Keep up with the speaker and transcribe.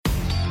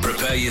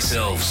prepare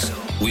yourselves.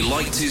 We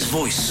liked his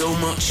voice so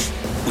much,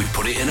 we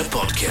put it in a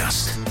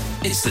podcast.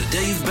 It's the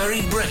Dave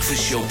Berry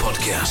Breakfast Show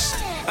podcast.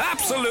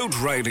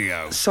 Absolute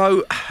Radio.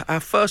 So,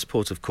 our first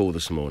port of call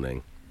this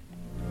morning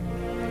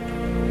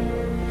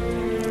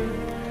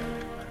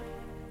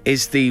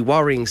is the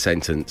worrying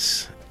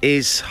sentence,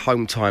 is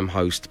Home Time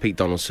host Pete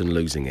Donaldson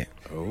losing it?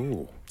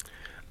 Oh.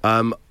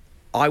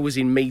 I was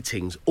in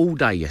meetings all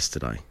day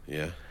yesterday.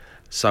 Yeah.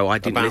 So I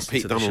didn't about listen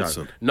Pete to the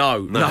Donaldson? show.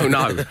 No.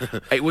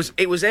 It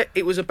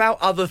was about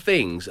other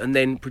things, and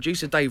then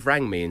producer Dave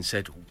rang me and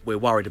said, "We're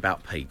worried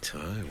about Pete." Oh,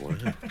 wow.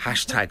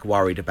 Hashtag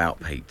worried about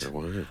Pete.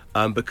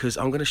 Wow. Because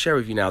I'm going to share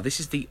with you now. This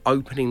is the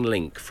opening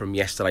link from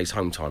yesterday's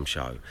Home Time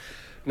show.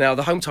 Now,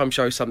 the Home Time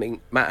show is something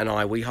Matt and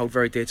I we hold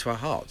very dear to our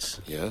hearts.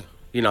 Yeah.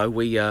 You know,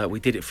 we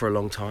did it for a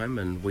long time,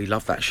 and we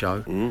love that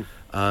show.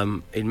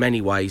 In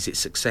many ways, its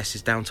success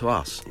is down to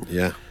us.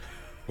 Yeah.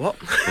 What?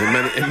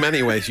 In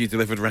many ways, you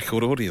delivered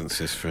record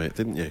audiences for it,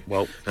 didn't you?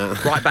 Well,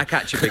 right back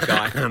at you, big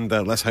guy. And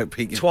let's hope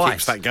Pete Twice.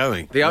 keeps that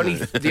going. The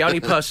only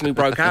person who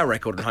broke our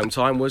record at Home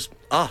Time was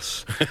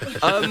us.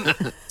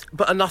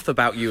 But enough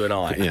about you and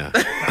I. Yeah.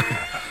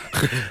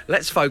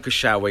 Let's focus,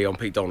 shall we, on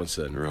Pete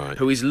Donaldson, Right.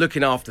 who is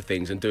looking after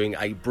things and doing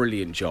a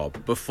brilliant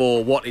job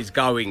before what is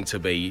going to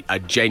be a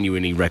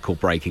genuinely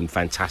record-breaking,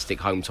 fantastic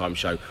Home Time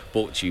show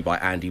brought to you by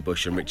Andy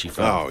Bush and Richie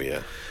Firth. Oh,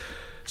 yeah.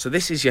 So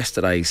this is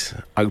yesterday's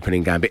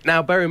opening gambit.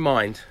 Now, bear in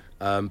mind,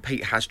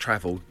 Pete has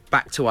travelled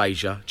back to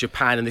Asia,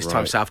 Japan, and this time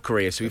Right. South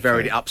Korea. So we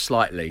varied it up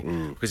slightly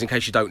because, in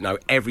case you don't know,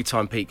 every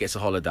time Pete gets a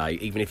holiday,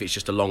 even if it's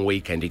just a long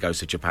weekend, he goes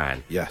to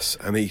Japan. Yes,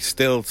 and he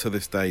still, to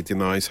this day,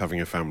 denies having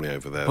a family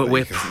over there. But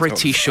we're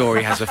pretty sure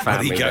he has a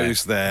family But he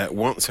goes there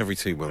once every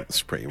 2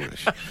 months, pretty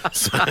much.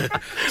 So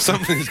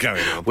something's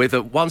going on. With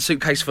one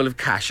suitcase full of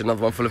cash,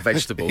 another one full of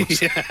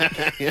vegetables.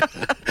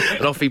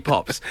 And off he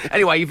pops.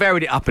 Anyway, he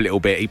varied it up a little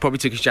bit. He probably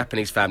took his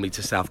Japanese family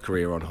to South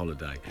Korea on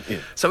holiday. Yeah.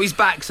 So he's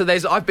back. So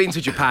I've been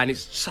to Japan.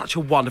 It's such a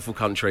wonderful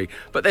country,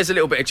 but there's a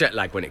little bit of jet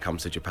lag when it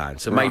comes to Japan.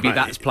 So maybe Right,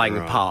 that's playing a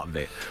right. part of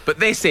it. But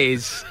this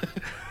is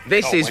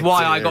wait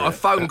why to I hear got a it.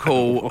 phone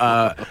call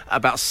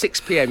about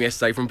 6 p.m.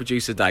 yesterday from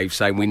producer Dave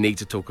saying we need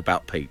to talk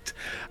about Pete.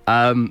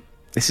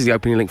 This is the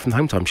opening link from the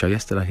Home Time show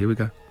yesterday. Here we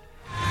go.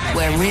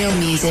 Where real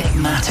music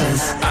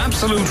matters.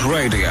 Absolute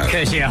Radio.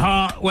 'Cause you're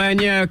hot when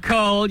you're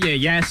cold, you're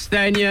yes,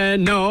 then you're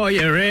no,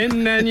 you're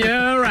in, then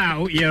you're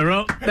out, you're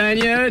up, then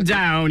you're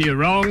down, you're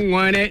wrong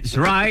when it's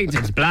right,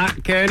 it's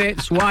black and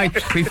it's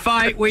white, we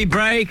fight, we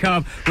break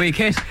up, we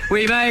kiss,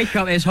 we make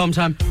up, it's Home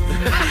Time.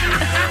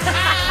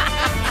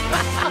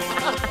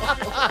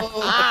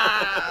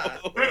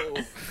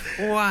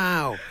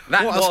 Wow.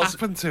 That what was- has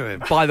happened to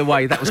him? By the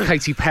way, that was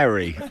Katy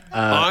Perry.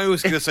 I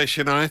was going to say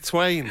Shania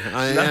Twain.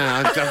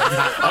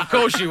 Of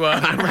course you were.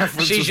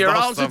 reference She's was your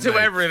lost answer on to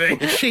me. everything.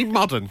 Is she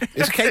modern?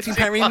 Is Katy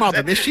Perry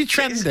modern? Is she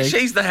trendy?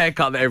 She's the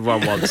haircut that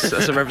everyone wants.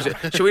 That's a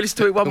reference. Shall we listen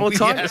to it one more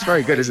time? Yeah. It's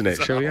very good, isn't it?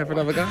 Shall we have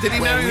another go? Did he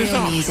know Where he was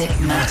real on? music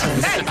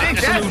matters.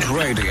 Absolute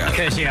Radio.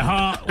 'Cause you're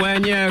hot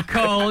when you're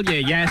cold,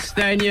 you're yes,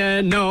 then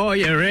you're no,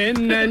 you're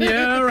in, then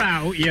you're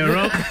out, you're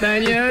up,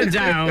 then you're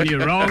down,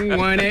 you're wrong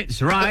when it's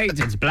right,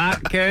 it's black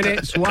and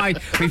it's white,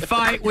 we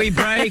fight, we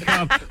break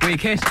up, we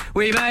kiss,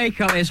 we make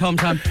up, it's Home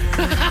Time.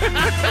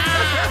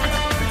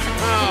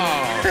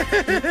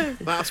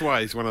 That's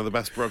why he's one of the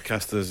best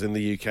broadcasters in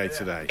the UK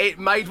today. It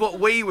made what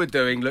we were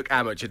doing look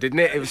amateur, didn't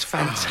it? It was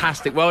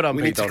fantastic. Well done,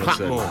 We Pete need to clap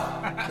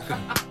Donaldson.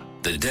 more.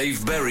 The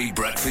Dave Berry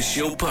Breakfast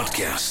Show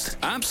podcast.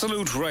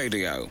 Absolute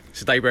Radio. It's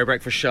the Dave Berry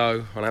Breakfast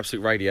Show on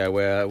Absolute Radio,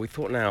 where we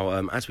thought now,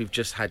 as we've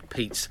just had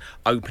Pete's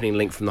opening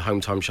link from the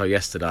Home Time show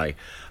yesterday,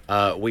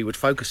 we would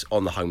focus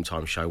on the Home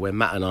Time show, where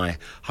Matt and I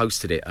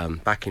hosted it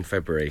back in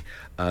February.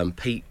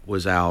 Pete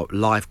was our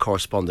live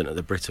correspondent at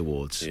the Brit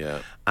Awards.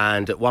 Yeah.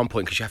 And at one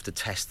point, because you have to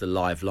test the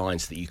live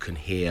lines so that you can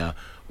hear,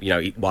 you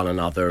know, one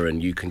another,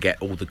 and you can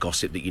get all the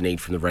gossip that you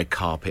need from the red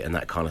carpet and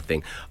that kind of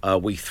thing,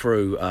 we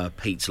threw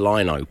Pete's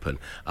line open.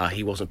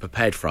 He wasn't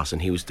prepared for us,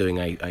 and he was doing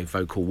a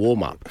vocal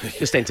warm-up,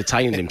 just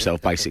entertaining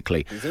himself,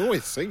 basically. He's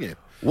always singing.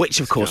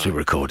 Which, of course, we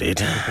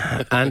recorded.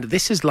 And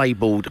this is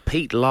labelled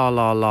Pete La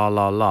La La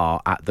La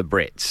La at the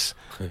Brits.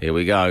 Here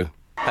we go.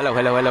 Hello,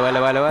 hello, hello,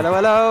 hello, hello, hello,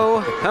 hello.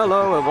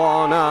 Hello,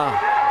 Ivana.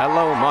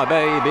 Hello, my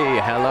baby.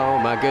 Hello,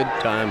 my good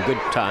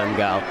time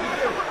gal.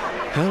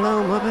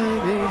 Hello, my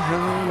baby.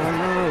 Hello, my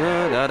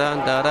da dun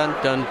da dun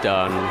dun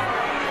dun.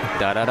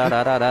 Da da da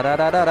da da da da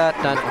da da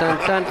dun dun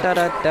dun da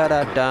da da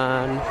da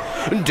dun.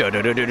 Oh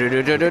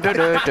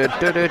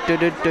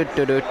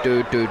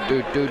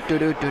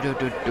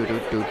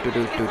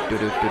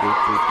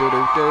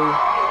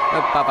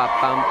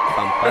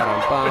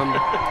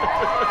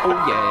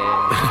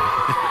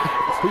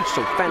yeah. Who's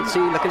so fancy,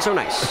 looking so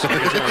nice?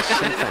 Who's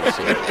nice and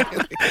fancy?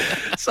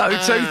 So,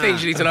 two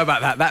things you need to know about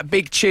that. That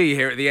big cheer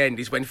here at the end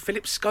is when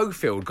Philip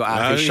Schofield got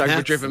out of his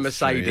chauffeur-driven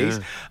Mercedes.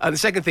 True, yeah. And the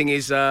second thing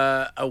is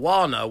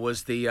Awana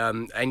was the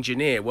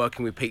engineer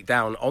working with Pete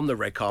Down on the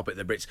red carpet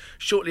at the Brits.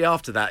 Shortly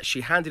after that,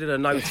 she handed in a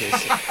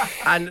notice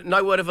and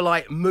no word of a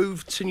lie,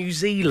 moved to New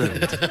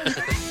Zealand.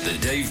 The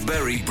Dave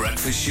Berry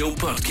Breakfast Show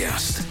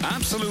Podcast.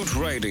 Absolute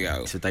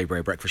Radio. It's the Dave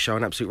Berry Breakfast Show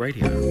on Absolute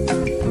Radio,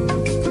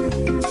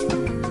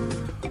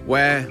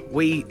 where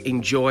we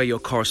enjoy your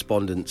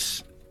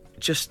correspondence.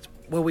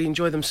 We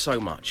enjoy them so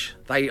much.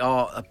 They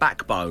are a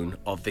backbone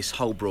of this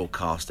whole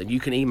broadcast, and you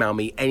can email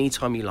me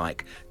anytime you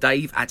like.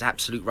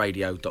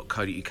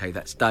 dave@absoluteradio.co.uk.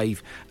 That's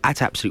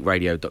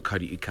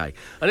dave@absoluteradio.co.uk.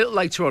 A little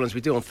later on, as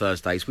we do on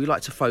Thursdays, we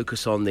like to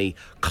focus on the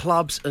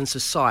clubs and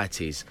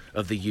societies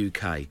of the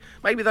UK.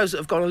 Maybe those that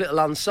have gone a little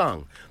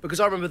unsung, because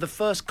I remember the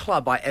first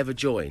club I ever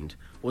joined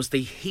was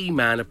the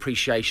He-Man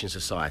Appreciation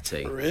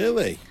Society.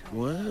 Really?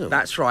 Wow.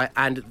 That's right,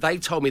 and they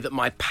told me that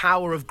my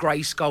power of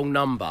Grayskull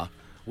number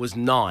was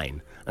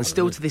 9. And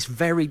still to this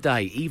very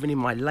day, even in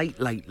my late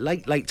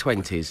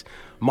 20s,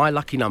 my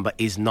lucky number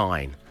is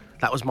 9.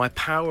 That was my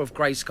power of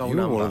Grayskull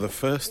number. You were one of the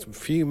first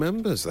few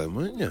members then,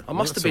 weren't you? I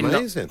must have been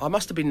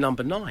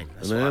number 9.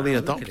 That's an early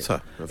right,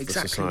 adopter of the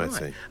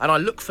society. Right. And I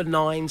look for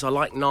 9s. I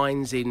like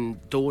 9s in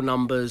door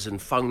numbers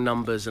and phone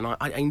numbers, and I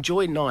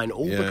enjoy 9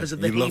 all because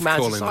of the He-Man Society. You love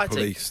calling Society.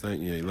 the police,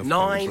 don't you? You love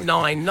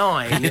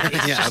 999. Yeah,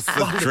 that's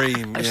the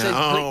dream. I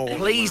Yeah. said,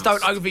 please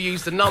don't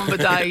overuse the number,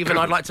 Dave, and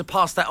I'd like to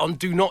pass that on.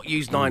 Do not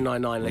use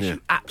 999 unless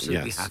you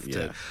absolutely have to.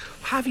 Yeah.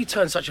 How have you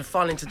turned such a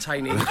fun,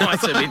 entertaining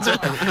item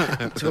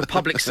into a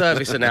public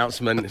service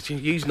announcement?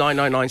 Use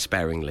 999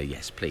 sparingly.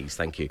 Yes, please.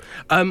 Thank you.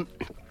 So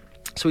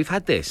we've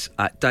had this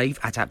at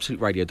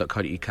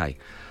dave@absoluteradio.co.uk.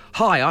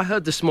 Hi, I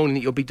heard this morning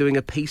that you'll be doing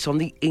a piece on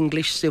the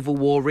English Civil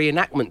War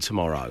reenactment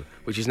tomorrow,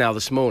 which is now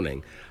this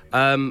morning.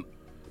 I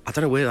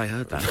don't know where they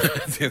heard that.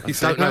 I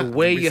don't know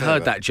where you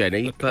heard that,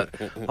 Jenny, but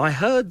I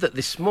heard that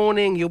this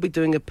morning you'll be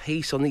doing a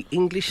piece on the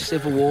English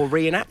Civil War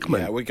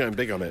reenactment. Yeah, we're going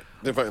big on it.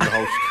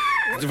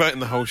 Devoting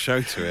the whole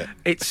show to it.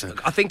 It's,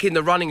 I think, in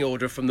the running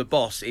order from the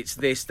boss, it's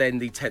this, then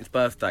the 10th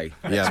birthday.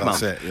 Yeah, that's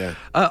month. it, yeah.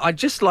 I'd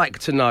just like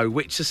to know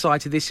which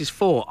society this is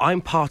for.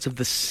 I'm part of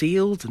the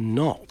Sealed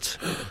Knot.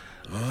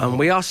 And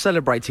we are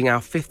celebrating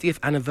our 50th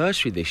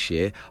anniversary this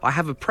year. I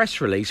have a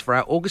press release for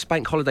our August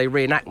Bank Holiday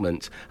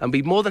reenactment and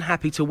be more than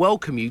happy to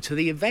welcome you to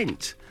the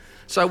event.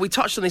 So we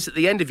touched on this at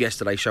the end of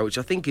yesterday's show, which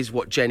I think is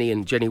what Jenny,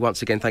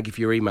 once again, thank you for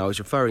your email, is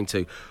referring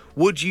to.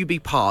 Would you be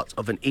part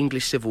of an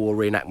English Civil War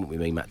reenactment with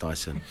me, Matt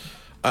Dyson?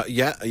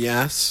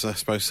 Yes, I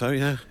suppose so,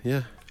 yeah.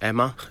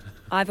 Emma?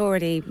 I've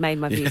already made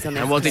my views on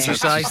this. And what did you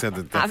say? She said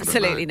the definite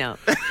Absolutely no.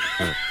 not.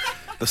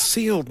 The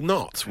Sealed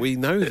Knot. We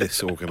know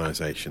this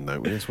organisation,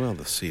 don't we, as well?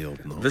 The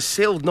Sealed Knot. The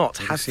Sealed Knot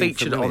Does it have seem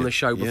featured familiar? on the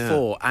show Yeah.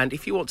 before, and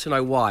if you want to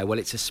know why, well,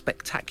 it's a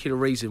spectacular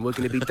reason. We're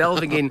going to be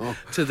delving in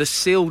to the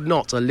Sealed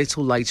Knot a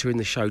little later in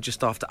the show,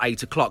 just after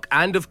 8 o'clock.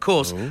 And, of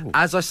course,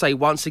 as I say,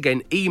 once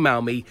again,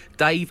 email me,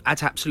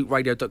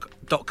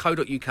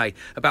 dave@absoluteradio.co.uk,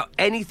 about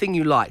anything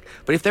you like.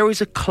 But if there is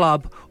a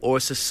club or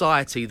a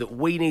society that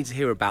we need to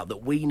hear about,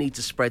 that we need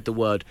to spread the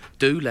word,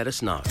 do let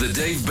us know. The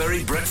Dave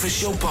Berry Breakfast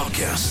Show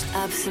Podcast.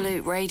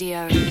 Absolute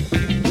Radio.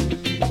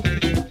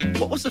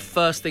 What was the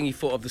first thing you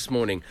thought of this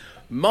morning?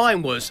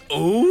 Mine was,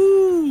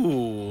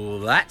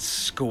 ooh,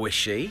 that's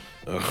squishy.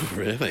 Oh,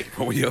 really?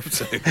 What were you up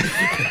to?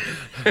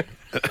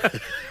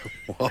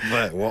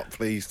 What?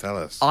 Please tell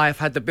us. I have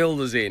had the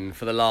builders in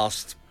for the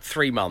last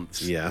 3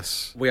 months.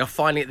 Yes. We are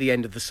finally at the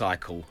end of the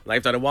cycle.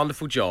 They've done a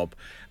wonderful job,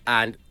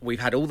 and we've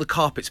had all the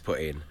carpets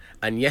put in.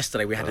 And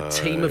yesterday we had a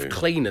team of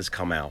cleaners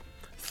come out.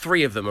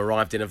 3 of them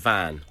arrived in a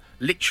van,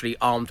 literally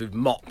armed with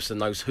mops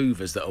and those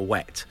hoovers that are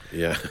wet.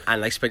 Yeah.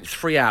 And they spent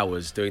 3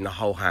 hours doing the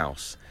whole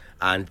house,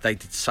 and they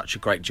did such a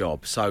great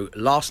job. So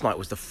last night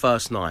was the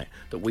first night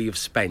that we have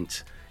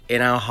spent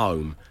in our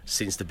home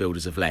since the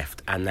builders have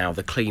left, and now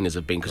the cleaners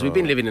have been, because we've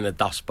been living in a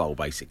dust bowl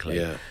basically.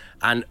 Yeah.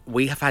 And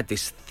we have had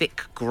this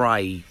thick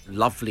grey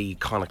lovely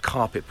kind of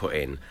carpet put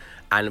in,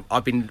 and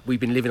we've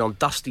been living on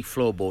dusty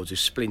floorboards with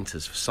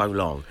splinters for so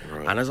long.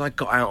 Right. And as I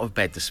got out of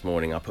bed this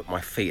morning, I put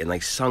my feet and they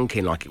sunk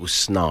in like it was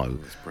snow.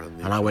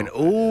 And I went,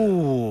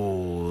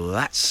 ooh,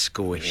 that's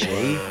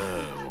squishy.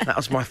 Wow. That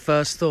was my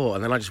first thought.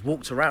 And then I just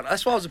walked around.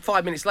 That's why I was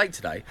 5 minutes late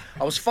today.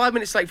 I was 5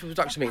 minutes late for the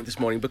production meeting this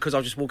morning because I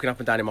was just walking up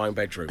and down in my own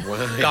bedroom.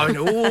 Wow. Going,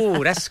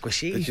 ooh, that's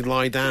squishy. Did you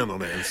lie down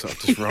on it and sort of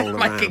just roll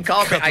around? Making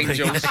carpet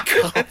angels.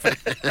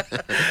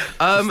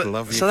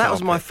 Lovely So that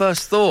was my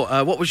first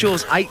thought. What was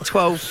yours? 8,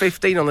 12,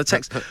 15 on the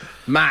text.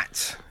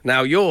 Matt,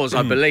 now yours,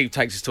 I believe,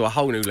 takes us to a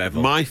whole new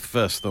level. My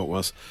first thought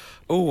was,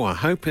 Oh, I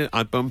hope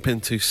I bump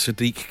into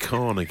Sadiq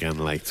Khan again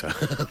later.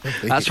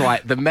 That's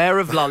right, the Mayor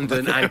of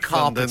London and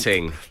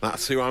carpeting.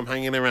 That's who I'm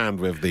hanging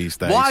around with these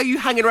days. Why are you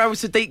hanging around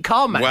with Sadiq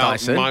Khan, Matt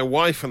Dyson? My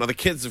wife and the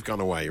kids have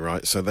gone away,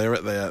 right? So they're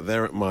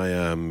at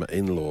my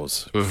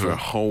in-laws for a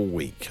whole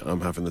week.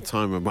 I'm having the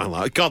time of my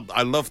life. God,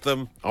 I love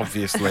them,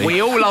 obviously. We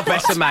all love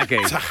Bess and Maggie.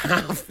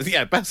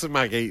 Bess and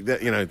Maggie,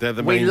 they're the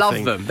main We love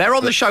thing. them. They're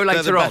on the show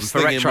later on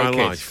for Retro in my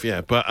Kids. life,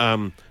 yeah. But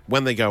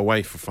when they go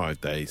away for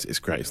 5 days, it's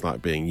great. It's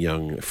like being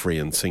young, free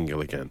and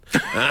single again.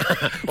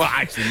 Well,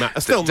 actually,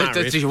 still married.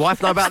 Does your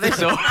wife know about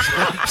this? Or?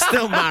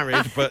 Still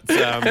married, but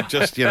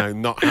just,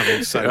 not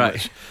having so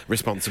much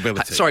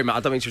responsibility. Sorry, Matt, I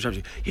don't mean to interrupt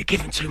you. You're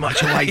giving too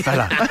much away,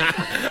 fella.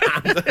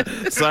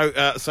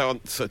 So on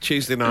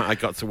Tuesday night, I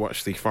got to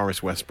watch the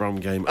Forest West Brom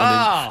game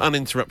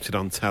uninterrupted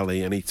on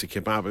telly and eat a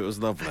kebab. It was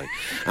lovely.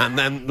 And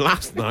then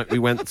last night, we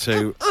went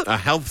to a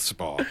health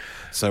spa.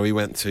 So we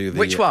went to the...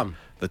 Which one?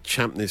 The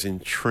Champneys in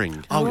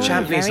Tring. Oh,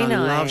 Champneys. I very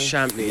love nice.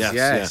 Champneys,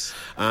 yes.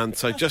 Yeah. And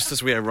so just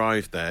as we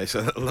arrived there, it's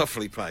a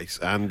lovely place.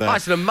 And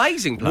It's an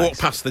amazing place.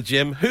 walked past the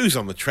gym. Who's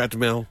on the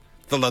treadmill?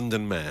 The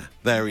London Mayor.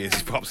 There he is.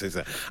 He pops his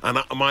there. And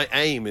my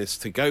aim is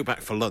to go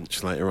back for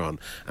lunch later on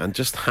and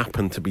just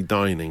happen to be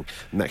dining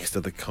next to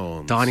the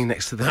Khans. Dining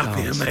next to the That'd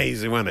Khans. be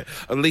amazing, wouldn't it?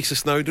 And Lisa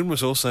Snowdon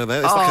was also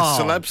there. It's like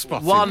a celeb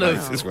spot.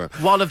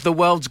 One of the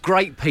world's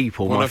great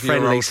people, One my of your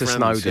friend old Lisa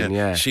friends, Snowdon,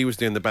 yeah. She was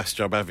doing the best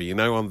job ever.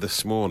 On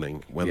This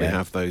Morning, when they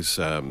have those,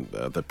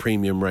 the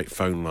premium rate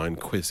phone line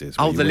quizzes.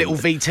 Oh, where you the win little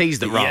VTs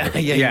that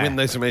roll. Yeah, you win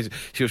those amazing...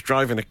 She was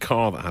driving a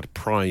car that had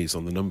prize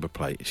on the number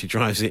plate. She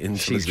drives it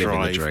into She's the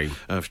living the drive dream.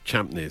 of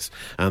Champneys.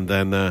 And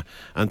then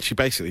and she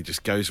basically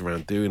just goes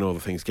around doing all the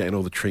things, getting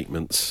all the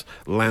treatments,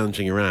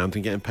 lounging around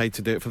and getting paid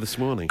to do it for This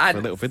Morning, for a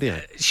little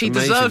video. She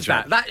Amazing deserves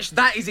job.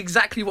 that is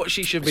exactly what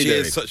she should be She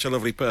doing. is such a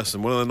lovely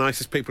person, one of the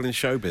nicest people in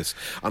showbiz.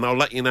 And I'll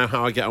let you know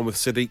how I get on with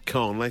Sadiq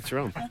Khan later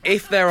on.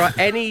 If there are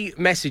any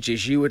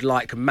messages you would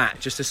like Matt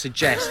just to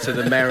suggest to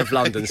the Mayor of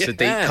London,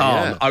 Sadiq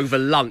Khan, over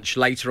lunch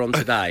later on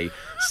today,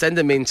 send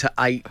them in to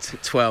 8,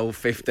 12,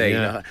 15.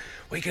 Yeah.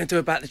 What are you going to do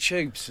about the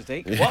tubes,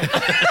 Sadiq?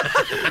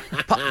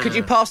 What? Could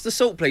you pass the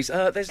salt, please?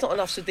 There's not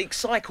enough Sadiq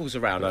cycles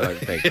around, I don't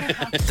think.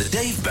 The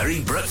Dave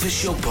Berry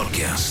Breakfast Show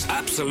Podcast.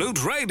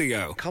 Absolute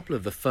Radio. A couple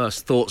of the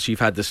first thoughts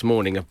you've had this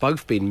morning have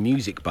both been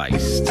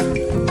music-based.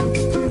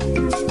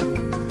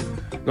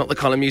 Not the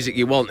kind of music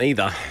you want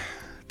either.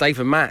 Dave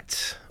and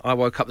Matt, I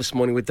woke up this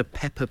morning with the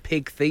Peppa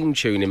Pig theme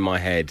tune in my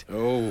head.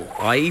 Oh.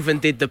 I even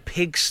did the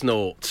pig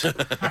snort.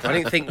 I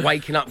didn't think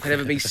waking up could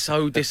ever be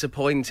so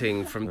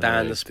disappointing from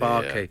Dan the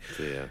Sparky.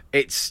 Dear.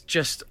 It's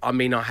just, I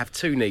have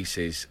two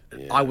nieces.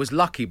 Yeah. I was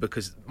lucky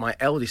because my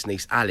eldest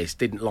niece, Alice,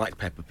 didn't like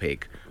Peppa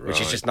Pig, which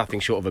is Right. just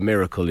nothing short of a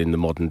miracle in the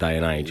modern day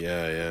and age.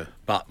 Yeah.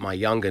 But my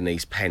younger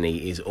niece,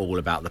 Penny, is all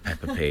about the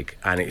Peppa Pig,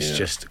 and it's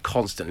just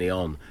constantly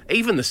on.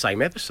 Even the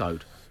same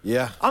episode.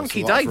 Yeah.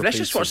 Unky Dave, let's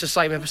just watch the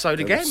same episode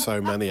There again. were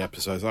so many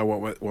episodes. I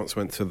once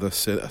went to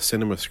a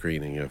cinema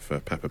screening of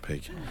Peppa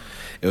Pig.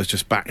 It was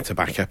just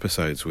back-to-back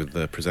episodes with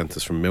the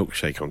presenters from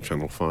Milkshake on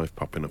Channel 5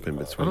 popping up in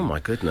between. Oh, my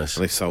goodness.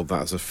 And they sold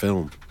that as a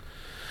film.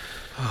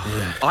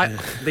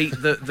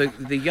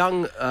 The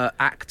young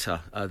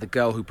actor, the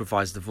girl who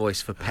provides the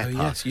voice for Peppa.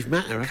 Oh, yes, you've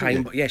met her,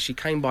 haven't you? Yeah, she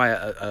came by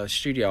a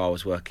studio I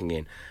was working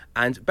in.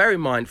 And bear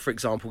in mind, for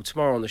example,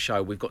 tomorrow on the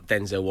show we've got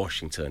Denzel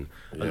Washington,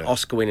 an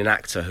Oscar-winning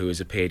actor who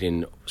has appeared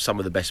in some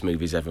of the best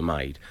movies ever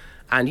made.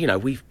 And,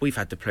 we've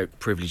had the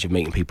privilege of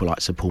meeting people like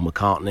Sir Paul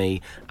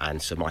McCartney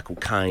and Sir Michael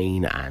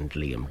Caine and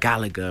Liam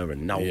Gallagher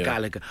and Noel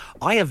Gallagher.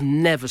 I have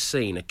never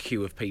seen a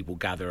queue of people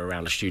gather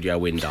around a studio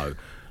window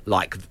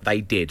like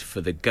they did for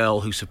the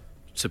girl who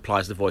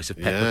supplies the voice of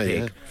Peppa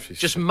Pig. Yeah.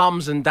 Just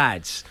mums and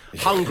dads,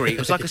 hungry. It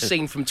was like a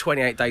scene from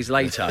 28 Days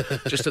Later,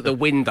 just at the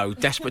window,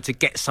 desperate to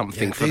get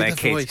something for their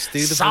kids.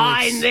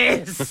 Sign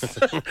this!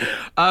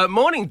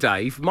 Morning,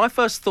 Dave. My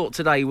first thought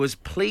today was,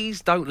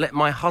 please don't let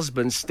my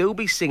husband still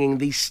be singing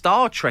the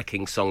Star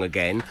Trekking song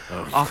again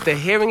after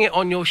hearing it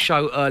on your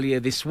show earlier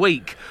this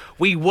week.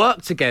 We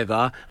work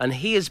together, and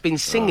he has been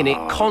singing it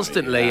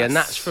constantly, and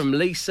that's from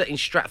Lisa in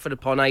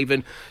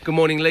Stratford-upon-Avon. Good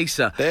morning,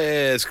 Lisa.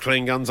 There's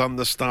Klingons on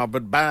the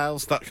starboard bow.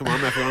 Come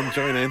on, everyone,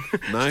 join in.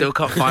 No? Still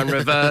can't find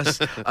reverse.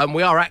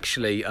 We are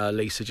actually,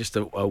 Lisa, just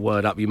a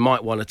word up. You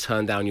might want to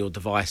turn down your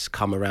device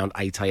come around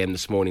 8 a.m.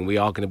 this morning. We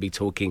are going to be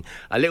talking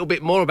a little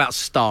bit more about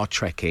Star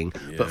Trekking,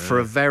 but for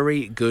a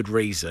very good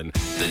reason.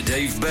 The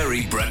Dave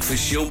Berry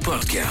Breakfast Show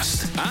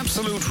Podcast.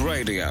 Absolute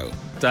Radio.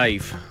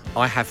 Dave,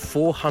 I have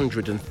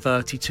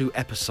 432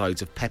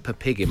 episodes of Peppa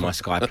Pig in my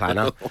Sky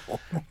Planner.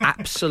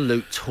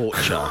 Absolute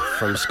torture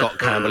from Scott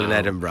Campbell in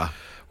Edinburgh.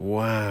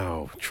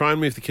 Wow. Try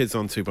and move the kids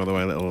onto, by the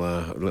way, a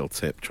little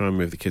tip. Try and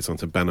move the kids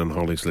onto Ben and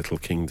Holly's Little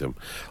Kingdom.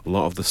 A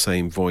lot of the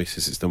same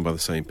voices. It's done by the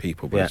same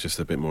people, but it's just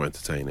a bit more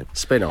entertaining.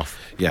 Spin-off.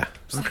 Yeah.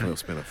 It's like a little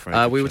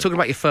spin-off. We were talking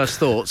about your first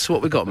thoughts.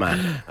 What we got,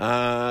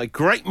 Matt?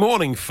 Great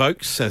morning,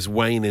 folks, says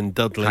Wayne in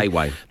Dudley. Hey,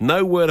 Wayne.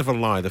 No word of a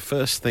lie. The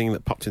first thing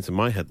that popped into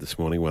my head this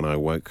morning when I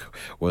woke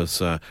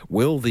was,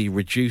 will the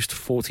reduced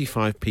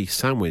 45p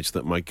sandwich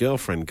that my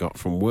girlfriend got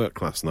from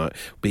work last night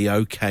be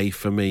okay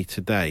for me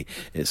today?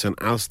 It's an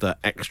Asda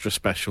extra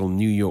special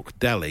New York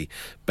deli,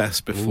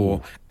 best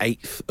before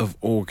 8th of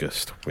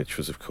August, which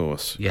was, of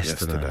course,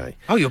 yesterday.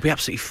 Oh, you'll be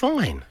absolutely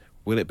fine.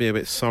 Will it be a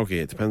bit soggy?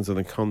 It depends on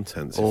the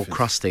contents. Or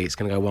crusty. It's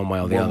going to go one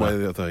way or the other. One way or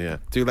the other, yeah.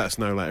 Do let us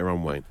know later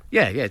on, Wayne.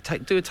 Yeah. Do a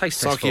taste test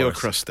Soggy for or us.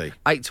 crusty?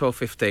 8, 12,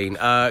 15.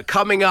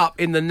 Coming up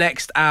in the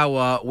next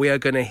hour, we are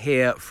going to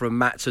hear from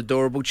Matt's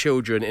adorable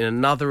children in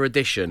another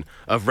edition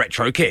of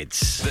Retro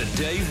Kids.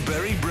 The Dave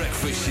Berry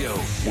Breakfast Show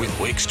with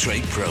Wix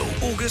Trade Pro.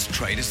 August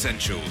Trade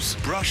Essentials.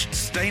 Brushed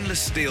stainless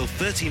steel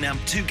 13-amp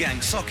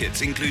 2-gang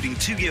sockets, including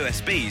 2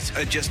 USBs,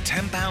 at just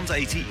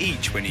 £10.80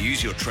 each when you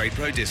use your Trade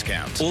Pro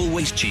discount.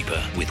 Always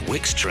cheaper with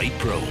Wix Trade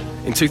Pro.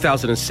 In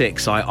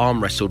 2006, I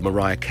arm wrestled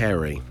Mariah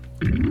Carey.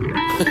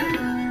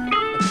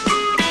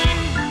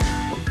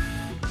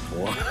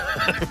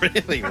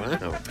 Really?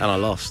 Wow. And I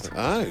lost.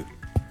 Oh.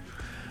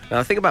 Now,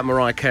 the thing about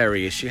Mariah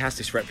Carey is she has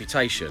this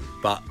reputation,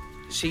 but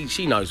she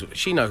knows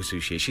who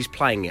she is. She's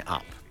playing it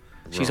up.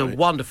 She's a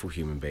wonderful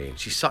human being.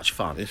 She's such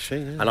fun. Is she?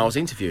 Yeah. And I was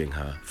interviewing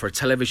her for a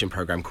television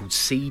programme called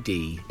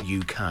CD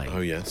UK. Oh,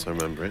 yes, I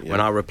remember it. Yeah. When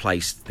I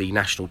replaced the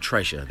national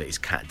treasure that is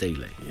Cat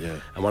Deeley. Yeah.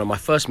 And one of my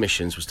first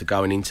missions was to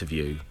go and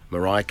interview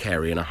Mariah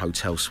Carey in a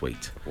hotel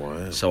suite.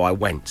 Wow. So I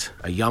went.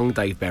 A young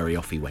Dave Berry,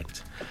 off he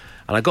went.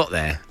 And I got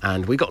there,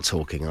 and we got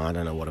talking, and I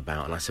don't know what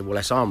about, and I said, well,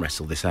 let's arm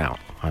wrestle this out.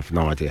 I have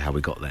no idea how we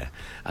got there.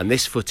 And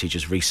this footage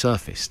has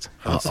resurfaced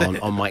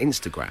on my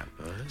Instagram.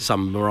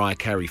 Some Mariah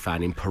Carey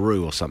fan in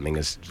Peru or something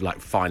has,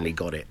 finally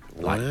got it,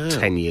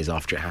 10 years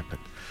after it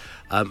happened.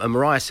 And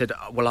Mariah said,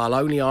 well, I'll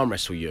only arm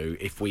wrestle you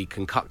if we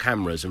can cut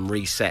cameras and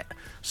reset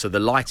so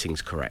the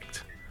lighting's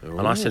correct. Ooh.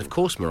 And I said, of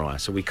course, Mariah.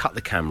 So we cut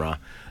the camera,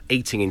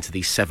 eating into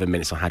these 7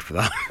 minutes I had for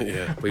that.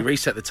 Yeah. We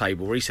reset the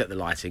table, reset the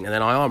lighting, and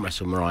then I arm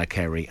wrestled Mariah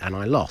Carey, and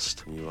I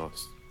lost. You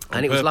lost. And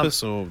On it was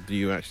purpose, or do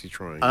you actually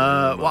try?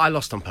 Well, I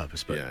lost on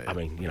purpose, but Yeah. I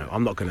mean,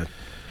 I'm not going to,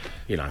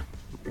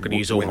 I'm going to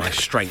use all my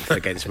strength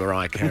against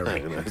Mariah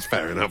Carey. No, that's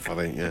fair enough, I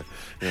think, yeah.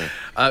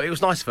 It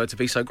was nice of her to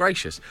be so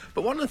gracious.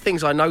 But one of the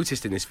things I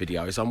noticed in this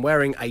video is I'm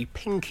wearing a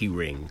pinky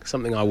ring,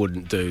 something I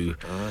wouldn't do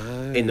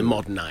in the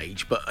modern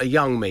age, but a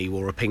young me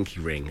wore a pinky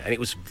ring, and it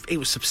was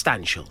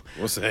substantial.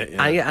 Was it?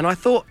 Yeah. And I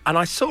thought, and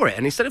I saw it,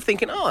 and instead of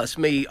thinking, oh, it's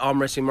me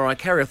arm wrestling Mariah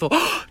Carey, I thought,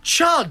 oh,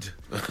 Chud!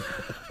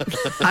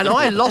 And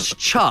I lost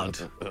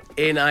Chud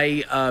in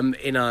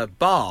a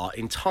bar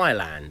in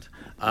Thailand.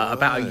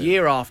 About a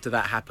year after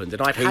that happened,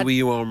 and Who were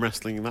you arm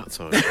wrestling that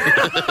time?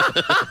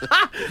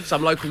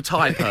 some local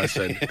Thai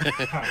person. Do you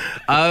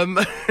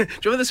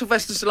remember the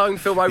Sylvester Stallone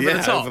film Over the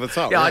Top? Over the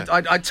Top. Yeah,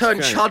 I turned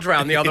Chud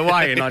round the other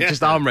way, and I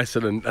just arm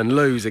wrestle and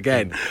lose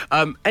again.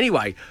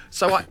 Anyway,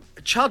 so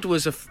Chud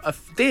was a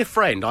dear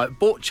friend. I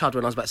bought Chud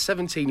when I was about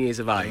 17 years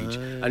of age,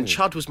 and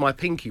Chud was my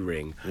pinky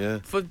ring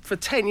for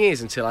 10 years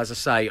until, as I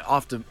say,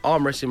 after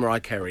arm wrestling Mariah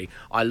Carey,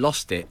 I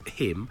lost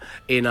him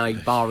in a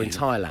bar in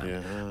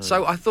Thailand. Yeah.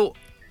 So I thought,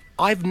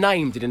 I've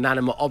named an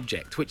inanimate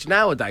object, which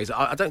nowadays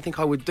I don't think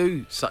I would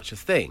do such a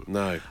thing.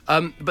 No.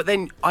 But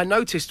then I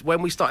noticed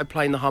when we started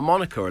playing the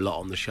harmonica a lot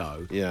on the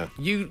show,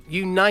 you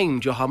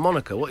named your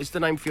harmonica. What is the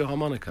name for your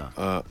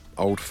harmonica?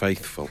 Old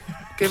Faithful.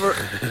 Give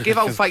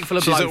Old Faithful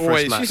a blow for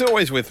us, Matt. She's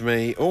always with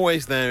me,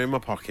 always there in my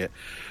pocket.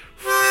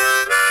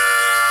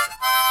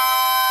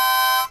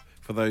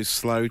 For those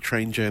slow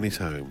train journeys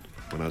home,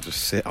 when I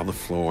just sit on the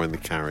floor in the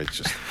carriage,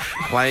 just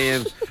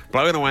playing,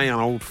 blowing away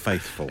on Old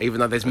Faithful. Even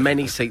though there's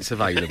many seats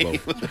available.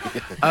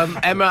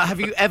 Emma,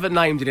 have you ever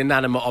named an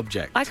inanimate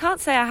object? I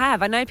can't say I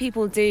have. I know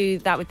people do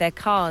that with their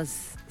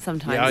cars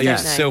sometimes. Yeah, I don't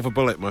used they? Silver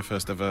Bullet, my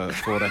first ever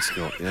Ford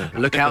Escort. Yeah.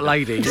 Look out,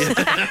 ladies.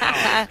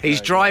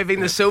 He's driving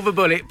the Silver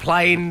Bullet,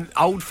 playing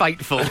Old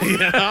Faithful.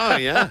 Oh,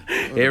 yeah.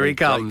 Here he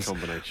comes.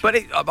 Combination. But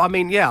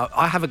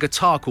I have a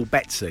guitar called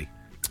Betsy.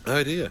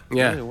 Oh, dear.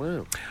 Yeah.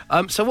 Wow.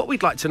 So what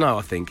we'd like to know,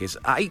 I think, is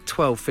at 8,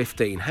 12,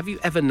 15, have you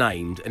ever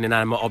named an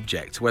inanimate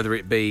object, whether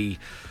it be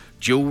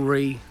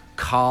jewellery,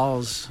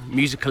 cars,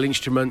 musical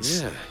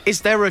instruments? Yeah.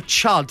 Is there a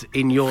chud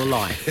in your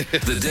life?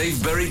 The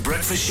Dave Berry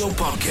Breakfast Show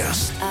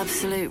podcast.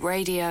 Absolute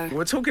Radio.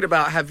 We're talking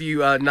about have you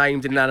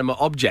named an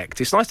inanimate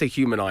object. It's nice to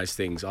humanise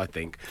things, I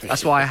think.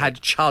 That's why I had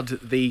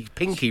Chud the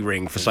pinky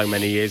ring for so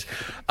many years.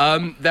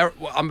 I'm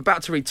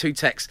about to read 2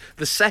 texts,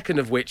 the second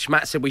of which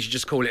Matt said we should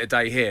just call it a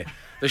day here.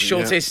 The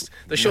shortest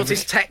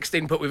text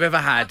input we've ever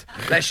had.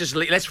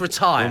 Let's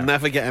retire. We'll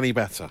never get any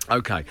better.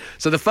 Okay.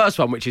 So the first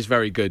one, which is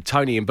very good,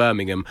 Tony in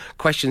Birmingham,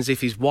 questions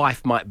if his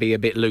wife might be a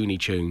bit Looney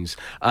Tunes.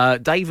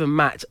 Dave and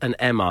Matt and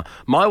Emma.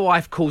 My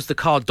wife calls the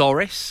car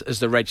Doris, as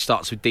the reg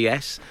starts with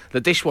DS.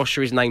 The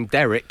dishwasher is named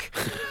Derek.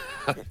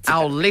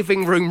 Our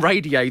living room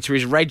radiator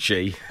is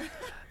Reggie.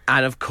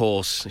 And, of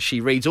course,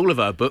 she reads all of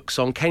her books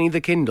on Kenny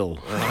the Kindle.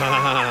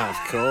 Of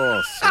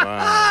course.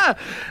 Wow.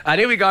 And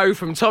here we go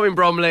from Tom in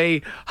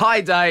Bromley. Hi,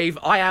 Dave.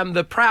 I am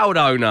the proud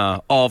owner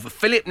of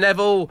Philip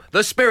Neville,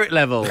 the Spirit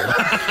Level.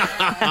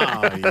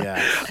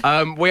 Yes.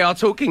 We are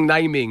talking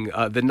naming,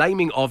 the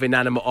naming of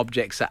inanimate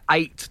objects at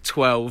 8,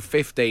 12,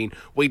 15.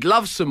 We'd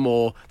love some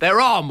more.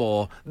 There are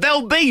more.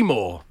 There'll be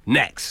more.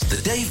 Next.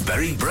 The Dave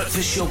Berry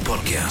Breakfast Show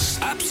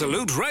Podcast.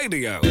 Absolute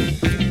Radio.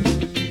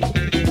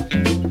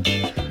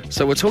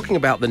 So we're talking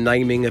about the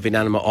naming of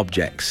inanimate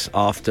objects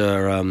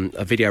after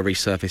a video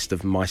resurfaced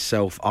of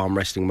myself arm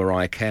wrestling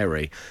Mariah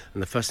Carey.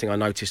 And the first thing I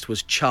noticed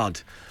was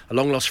Chud, a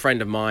long-lost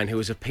friend of mine who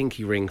was a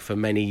pinky ring for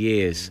many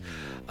years.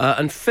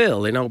 And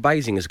Phil in Old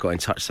Basing has got in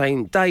touch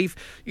saying, Dave,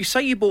 you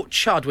say you bought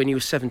Chud when you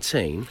were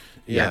 17.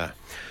 Yeah.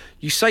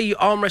 You say you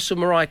arm wrestled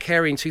Mariah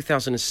Carey in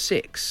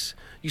 2006.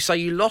 You say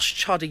you lost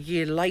Chud a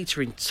year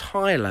later in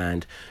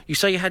Thailand. You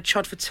say you had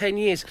Chud for 10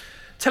 years.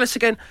 Tell us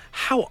again,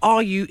 how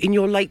are you in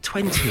your late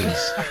 20s?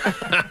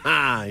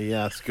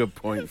 Yes, good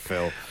point,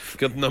 Phil.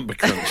 Good number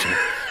crunching.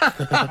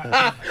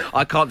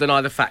 I can't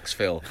deny the facts,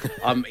 Phil.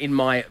 I'm in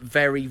my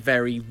very,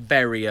 very,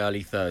 very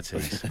early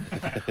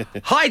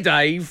 30s. Hi,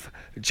 Dave.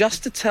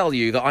 Just to tell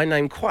you that I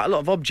named quite a lot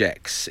of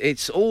objects.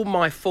 It's all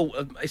my fault.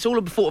 It's all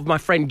the fault of my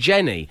friend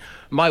Jenny.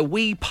 My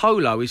Wii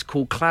Polo is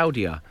called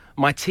Claudia.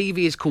 My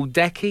TV is called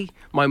Decky.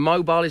 My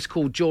mobile is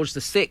called George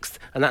VI,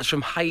 and that's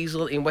from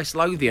Hazel in West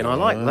Lothian. I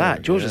like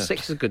that. George VI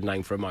is a good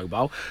name for a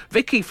mobile.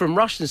 Vicky from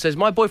Rushden says,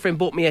 my boyfriend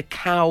bought me a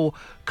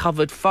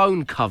cow-covered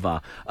phone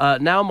cover.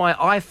 Now my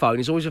iPhone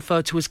is always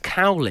referred to as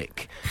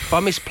Cowlick. If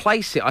I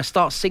misplace it, I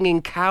start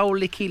singing cow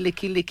licky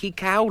licky licky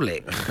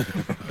cowlick.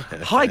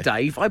 Hi,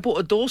 Dave. I bought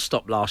a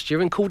doorstop last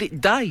year and called it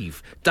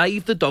Dave.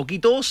 Dave the doggy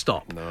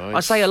doorstop. Nice. I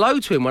say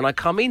hello to him when I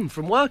come in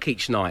from work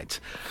each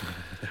night.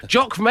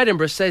 Jock from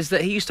Edinburgh says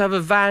that he used to have a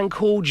van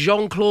called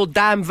Jean-Claude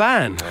Damn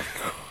Van.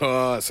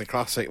 Oh, it's a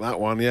classic, that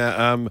one,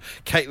 yeah.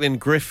 Caitlin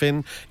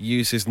Griffin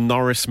uses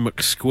Norris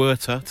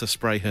McSquirter to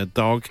spray her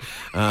dog.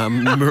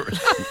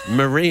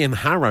 Marie in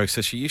Harrow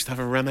says she used to have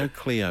a Renault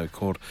Clio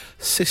called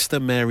Sister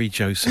Mary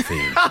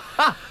Josephine.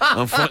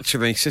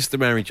 Unfortunately, Sister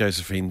Mary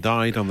Josephine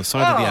died on the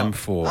side of the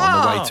M4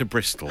 on the way to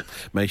Bristol.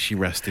 May she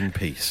rest in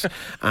peace.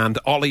 And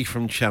Ollie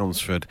from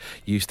Chelmsford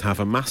used to have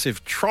a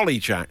massive trolley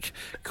jack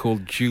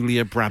called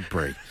Julia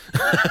Bradbury.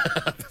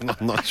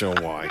 I'm not sure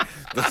why.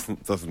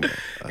 Doesn't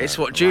it's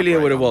what Julia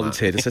would have elaborate on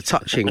wanted. It's a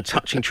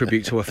touching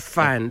tribute to a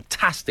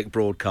fantastic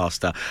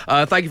broadcaster.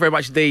 Thank you very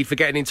much indeed for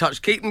getting in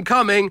touch. Keep them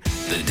coming.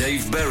 The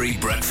Dave Berry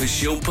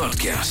Breakfast Show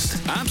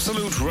Podcast.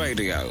 Absolute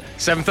Radio.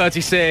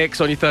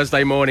 7:36 on your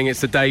Thursday morning.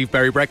 It's the Dave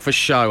Berry Breakfast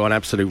Show on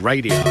Absolute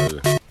Radio.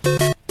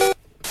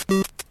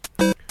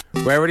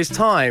 Where it is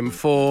time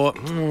for,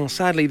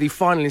 sadly, the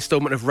final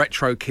instalment of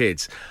Retro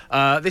Kids.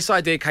 This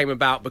idea came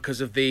about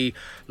because of the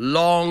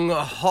long,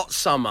 hot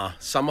summer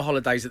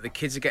holidays that the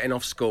kids are getting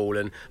off school,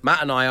 and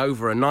Matt and I,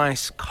 over a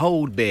nice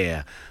cold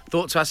beer,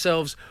 thought to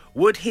ourselves,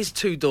 would his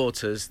two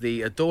daughters,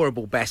 the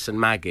adorable Bess and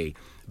Maggie,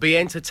 be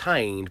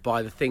entertained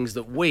by the things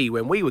that we,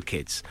 when we were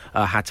kids,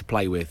 had to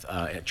play with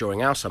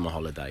during our summer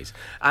holidays.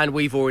 And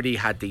we've already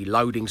had the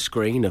loading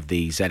screen of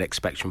the ZX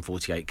Spectrum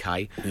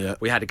 48K. Yeah.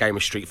 We had a game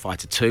of Street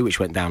Fighter 2, which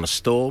went down a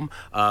storm.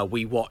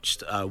 We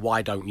watched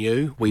Why Don't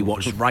You? We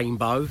watched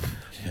Rainbow.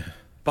 Yeah.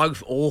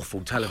 Both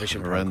awful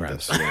television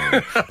Horrendous,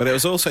 programmes. yeah. But it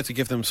was also to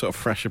give them sort of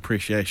fresh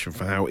appreciation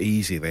for how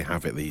easy they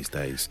have it these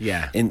days.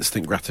 Yeah.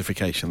 Instant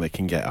gratification. They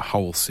can get a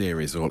whole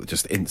series or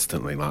just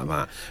instantly like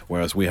that,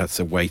 whereas we had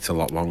to wait a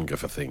lot longer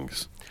for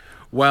things.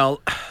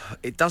 Well,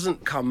 it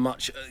doesn't come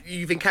much.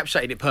 You've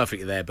encapsulated it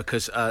perfectly there,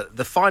 because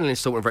the final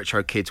instalment of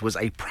Retro Kids was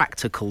a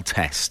practical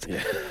test.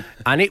 Yeah.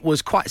 And it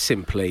was quite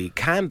simply,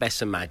 can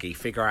Bess and Maggie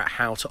figure out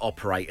how to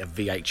operate a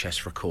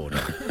VHS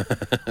recorder?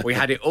 We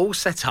had it all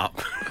set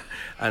up,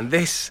 and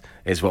this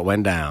is what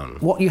went down.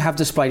 What you have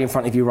displayed in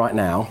front of you right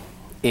now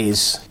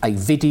is a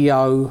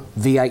video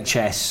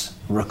VHS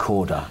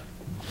recorder.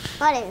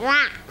 What is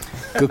that?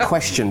 Good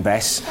question,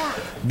 Bess.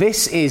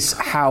 This is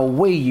how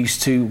we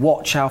used to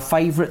watch our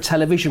favourite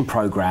television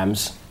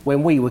programmes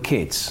when we were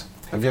kids.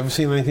 Have you ever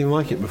seen anything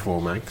like it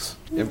before, Max?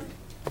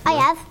 I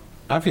have.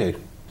 Have you?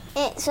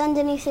 It's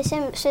underneath the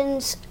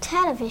Simpsons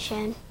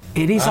television.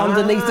 It is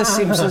underneath the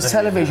Simpsons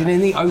television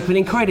in the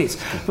opening credits.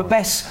 But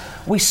Bess,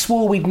 we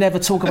swore we'd never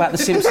talk about the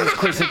Simpsons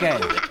quiz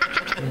again.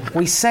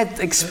 We said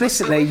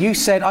explicitly, you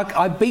said,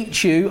 I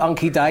beat you,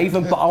 Unky Dave,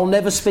 but I'll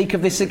never speak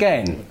of this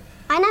again.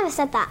 I never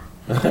said that.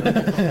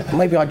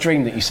 Maybe I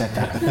dreamed that you said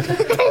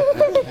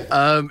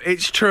that.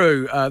 It's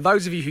true.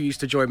 Those of you who used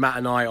to join Matt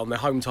and I on the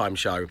Home Time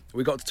show,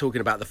 we got to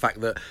talking about the fact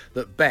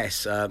that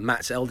Bess,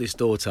 Matt's eldest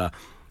daughter,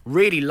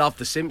 really loved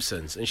The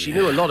Simpsons, and she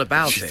knew a lot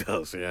about it. She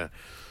does, yeah.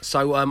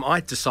 So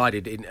I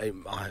decided, it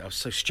was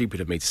so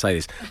stupid of me to say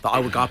this, that I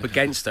would go up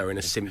against her in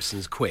a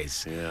Simpsons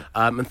quiz. Yeah.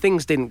 And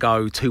things didn't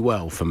go too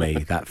well for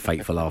me that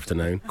fateful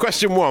afternoon.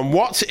 Question 1.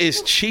 What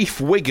is Chief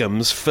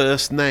Wiggum's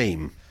first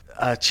name?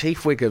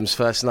 Chief Wiggum's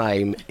first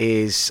name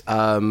is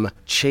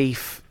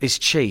Chief,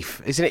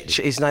 isn't it?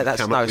 It's not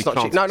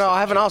Chief. No, I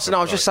haven't asked. No,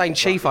 I was just saying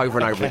Chief over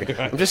and over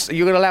again.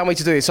 You're going to allow me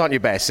to do this, aren't you,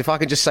 Bess? If I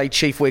can just say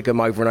Chief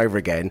Wiggum over and over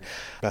again.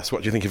 Bess,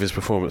 what do you think of his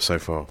performance so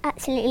far?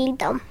 Absolutely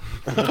dumb.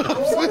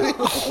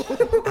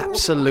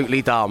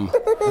 Absolutely dumb.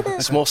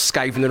 It's more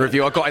scathing than the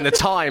review I got in the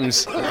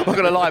Times. I'm not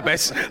going to lie,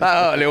 Bess. That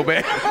hurt a little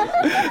bit.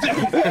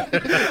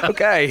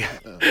 Okay.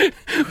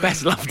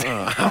 Bess loved it.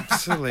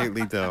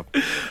 Absolutely dumb.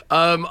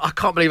 I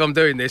can't believe I'm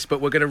doing this,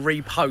 but we're going to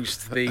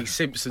repost the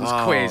Simpsons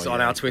quiz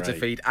on our Twitter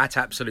feed at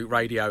Absolute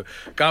Radio.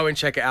 Go and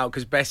check it out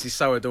because Bess is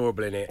so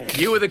adorable in it.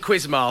 You were the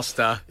quiz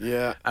master.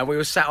 Yeah. And we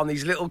were sat on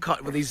these little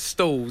with these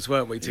stools,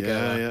 weren't we,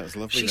 together? Yeah, it was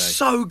lovely. She's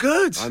so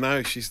good. I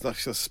know, she's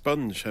like a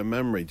sponge. Her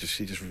memory,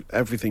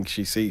 everything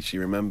she sees, she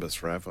remembers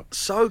forever.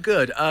 So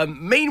good.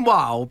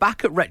 Meanwhile,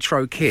 back at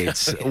Retro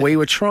Kids, we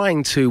were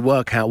trying to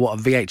work out what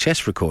a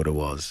VHS recorder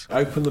was.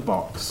 Open the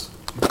box.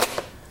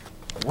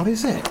 What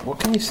is it? What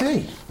can you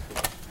see?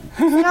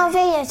 Not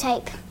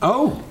videotape.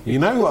 Oh, you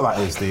know what that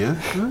is, do you?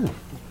 Oh.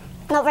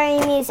 Not very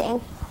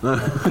amusing.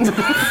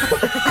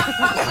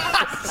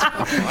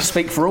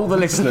 Speak for all the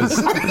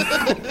listeners.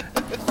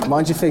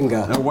 Mind your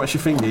finger. Oh, what's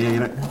your finger?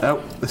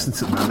 Oh, listen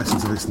to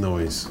this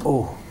noise.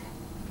 Oh.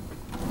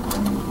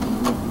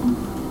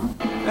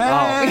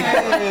 Hey!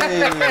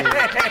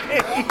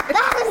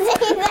 That was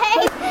easy.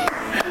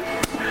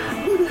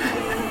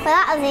 Well,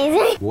 that was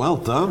easy. Well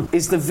done.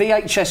 Is the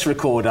VHS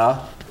recorder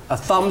a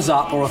thumbs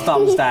up or a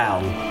thumbs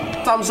down?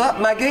 Thumbs up,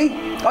 Maggie?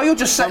 Oh, you're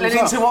just settling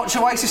in to watch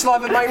Oasis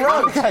live at Main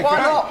Road. Okay, why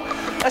great. not?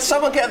 Let's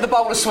someone get the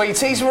bowl of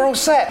sweeties, we're all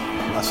set.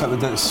 Let's hope they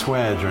don't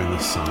swear during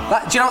this song. Do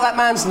you know what that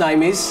man's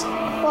name is?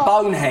 What?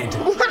 Bonehead.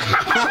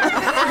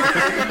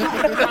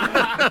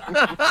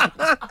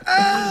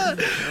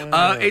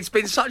 It's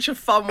been such a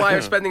fun way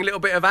of spending a little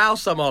bit of our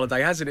summer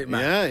holiday, hasn't it,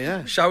 Matt?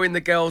 Yeah. Showing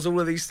the girls all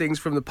of these things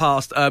from the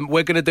past.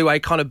 We're going to do a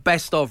kind of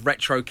best of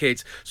Retro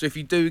Kids. So if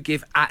you do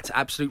give at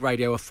Absolute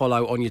Radio a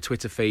follow on your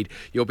Twitter feed,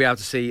 you'll be able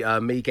to see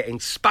me getting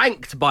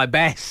spanked by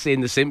Bess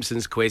in the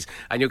Simpsons quiz,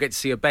 and you'll get to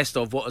see a best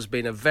of what has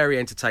been a very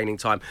entertaining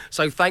time.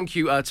 So thank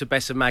you to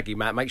Bess and Maggie,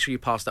 Matt. Make sure you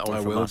pass that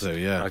on from us. I will do,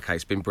 yeah. Okay,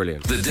 it's been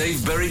brilliant. The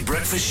Dave Berry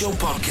Breakfast Show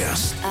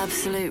Podcast.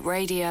 Absolute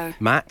Radio.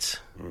 Matt,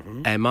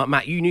 Emma.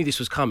 Matt, you knew this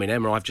was coming.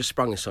 Emma, I've just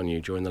sprung this on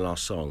you during the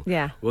last song.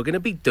 Yeah. We're going to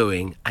be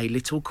doing a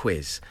little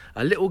quiz,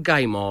 a little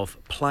game of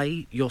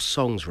play your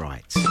songs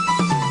right.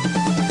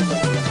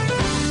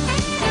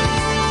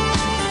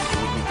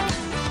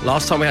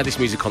 Last time we had this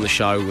music on the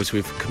show was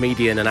with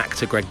comedian and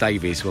actor Greg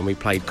Davies when we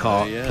played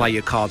Play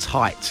Your Card's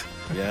Height.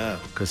 Yeah.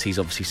 Because he's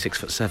obviously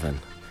 6'7".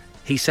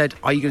 He said,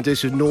 are you going to do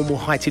this with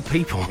normal-heighted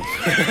people?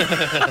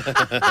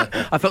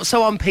 I felt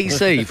so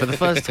un-PC for the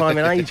first time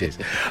in ages.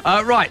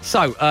 Right,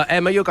 so,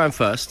 Emma, you're going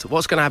first.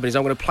 What's going to happen is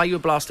I'm going to play you a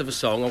blast of a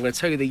song. I'm going to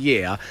tell you the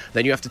year.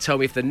 Then you have to tell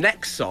me if the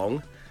next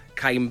song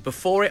came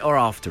before it or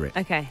after it.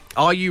 Okay.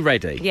 Are you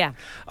ready? Yeah.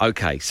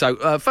 Okay, so,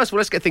 first of all,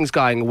 let's get things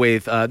going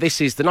with,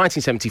 this is the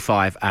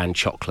 1975 and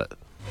Chocolate.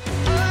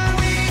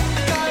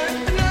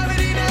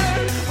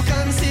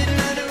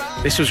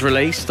 This was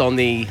released on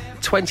the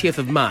 20th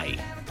of May,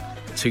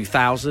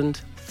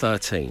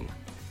 2013.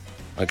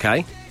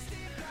 Okay?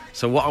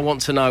 So what I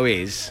want to know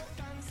is,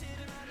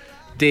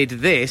 did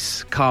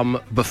this come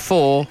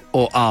before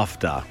or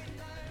after?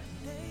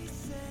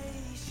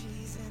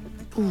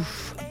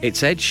 Oof.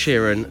 It's Ed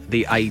Sheeran,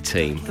 the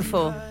A-Team.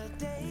 Before.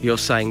 You're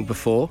saying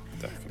before?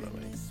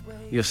 Definitely.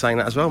 You're saying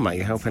that as well, mate.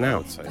 You're helping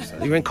out. So.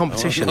 You're in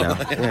competition now.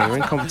 Yeah, you're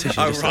in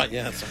competition. Oh, right,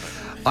 yeah. That's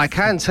right. I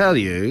can tell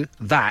you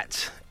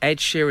that Ed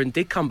Sheeran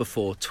did come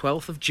before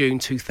 12th of June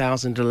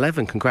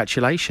 2011.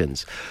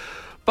 Congratulations.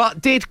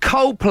 But did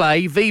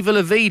Coldplay, Viva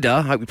La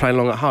Vida, hope you're playing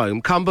along at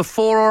home, come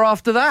before or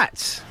after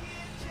that?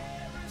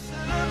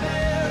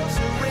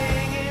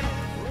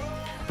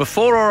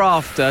 Before or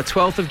after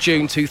 12th of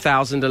June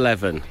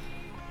 2011?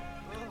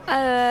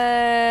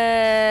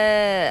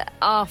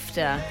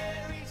 After.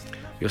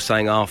 You're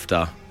saying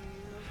after.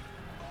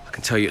 I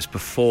can tell you it's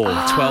before.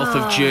 12th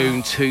of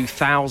June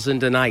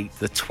 2008.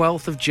 The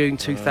 12th of June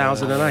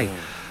 2008.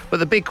 But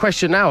the big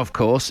question now, of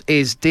course,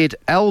 is did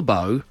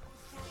Elbow,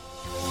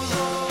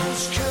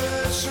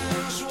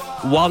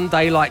 One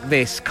Day Like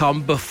This,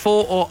 come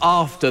before or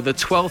after the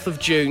 12th of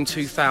June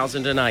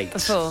 2008?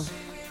 Before.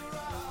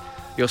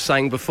 You're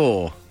saying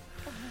before?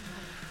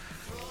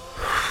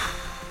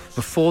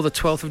 Before the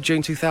 12th of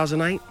June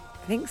 2008?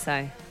 I think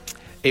so.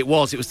 It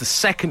was the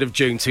 2nd of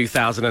June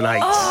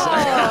 2008.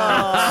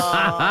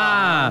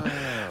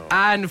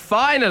 And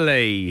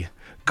finally,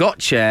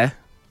 Gotcha,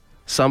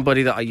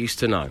 somebody that I used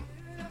to know.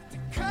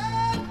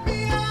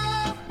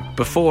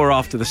 Before or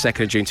after the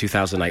 2nd of June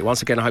 2008?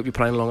 Once again, I hope you're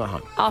playing along at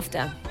home.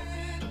 After.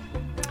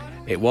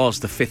 It was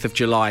the 5th of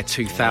July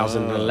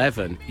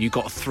 2011. You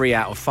got 3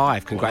 out of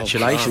 5.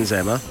 Congratulations,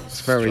 Emma.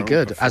 It's very Strong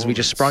good, as we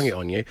just sprung it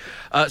on you.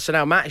 So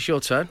now, Matt, it's your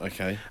turn.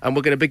 Okay. And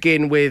we're going to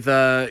begin with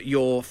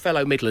your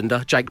fellow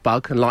Midlander, Jake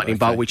Bugg and Lightning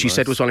Bolt, which you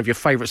said was one of your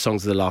favourite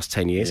songs of the last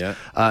 10 years.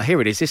 Yeah.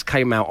 Here it is. This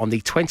came out on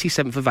the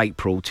 27th of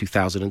April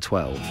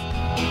 2012.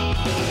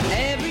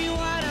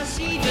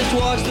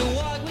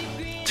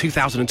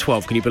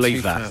 2012, can you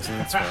believe that?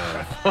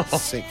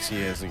 2012. 6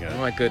 years ago.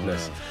 My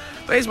goodness. Wow.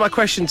 But here's my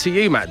question to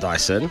you, Matt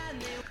Dyson.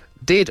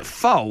 Did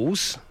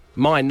Foles,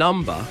 My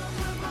Number,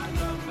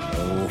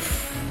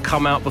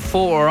 come out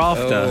before or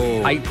after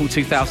April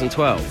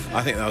 2012?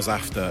 I think that was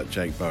after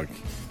Jake Bugg.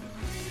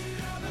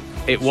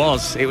 It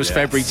was. It was Yes.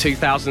 February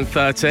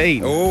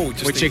 2013.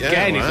 Which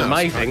again is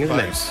amazing, isn't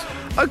it?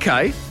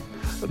 Okay.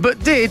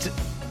 But did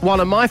one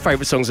of my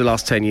favourite songs of the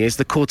last 10 years,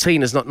 the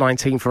Cortinas Not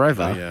 19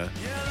 Forever, Yeah.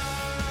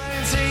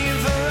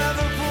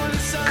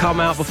 come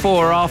out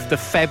before or after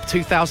Feb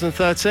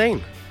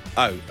 2013?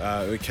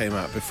 It came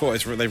out before.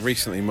 They've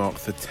recently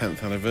marked the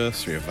 10th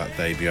anniversary of that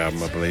debut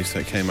album, I believe, so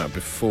it came out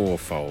before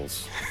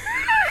Foles.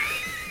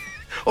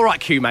 All right,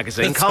 Q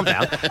Magazine, calm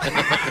down.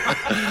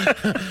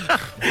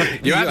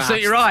 You're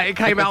absolutely right. It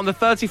came out on the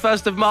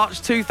 31st of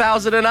March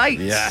 2008.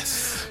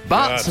 Yes.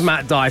 But, Good.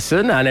 Matt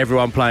Dyson and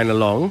everyone playing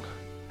along,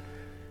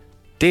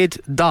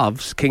 did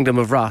Dove's Kingdom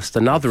of Rust,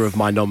 another of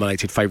my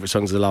nominated favourite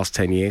songs of the last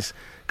 10 years,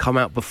 come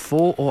out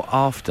before or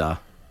after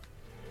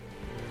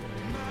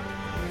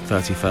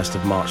 31st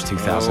of March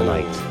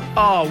 2008?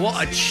 Oh,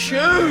 what a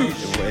tune!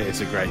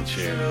 It's a great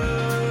tune.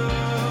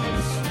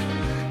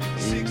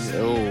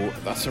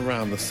 That's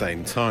around the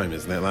same time,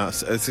 isn't it?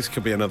 This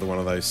could be another one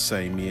of those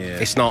same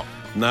years. It's not.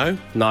 No?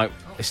 No,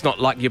 it's not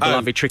like your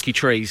beloved Tricky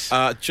Trees.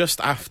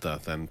 Just after,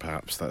 then,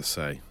 perhaps, let's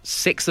say.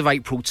 6th of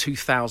April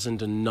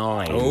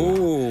 2009.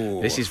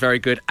 Oh. This is very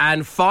good.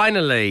 And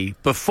finally,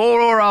 before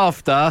or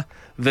after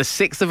the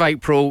 6th of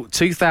April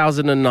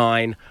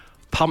 2009,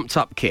 Pumped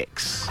Up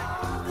Kicks.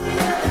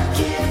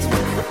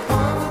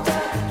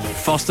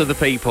 Foster the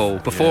People,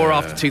 before or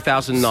after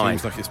 2009?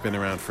 Seems like it's been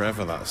around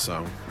forever, that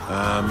song.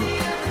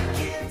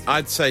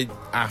 I'd say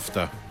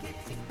after.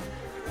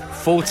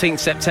 14th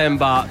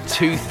September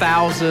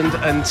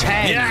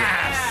 2010.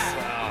 Yes!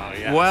 Oh,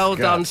 yes. Well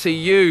Good. done to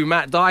you,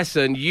 Matt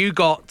Dyson. You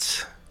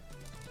got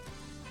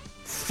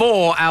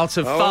 4 out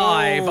of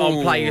 5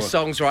 on Play Your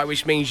Songs Right,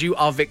 which means you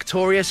are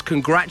victorious.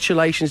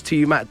 Congratulations to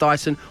you, Matt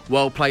Dyson.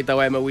 Well played,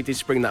 though, Emma. We did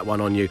spring that one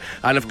on you.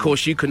 And, of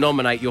course, you can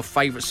nominate your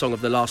favourite song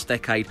of the last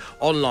decade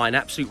online,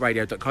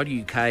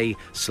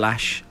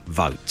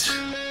 absoluteradio.co.uk/vote.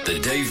 The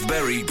Dave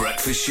Berry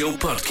Breakfast Show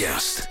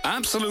Podcast.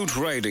 Absolute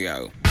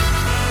Radio.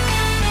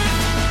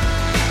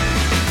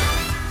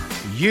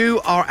 You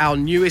are our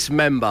newest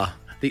member.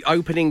 The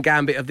opening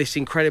gambit of this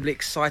incredibly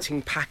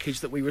exciting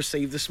package that we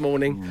received this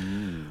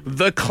morning.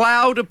 The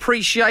Cloud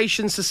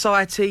Appreciation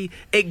Society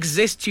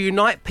exists to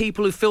unite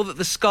people who feel that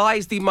the sky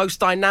is the most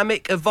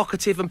dynamic,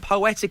 evocative and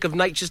poetic of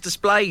nature's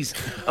displays.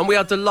 And we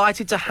are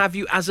delighted to have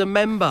you as a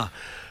member.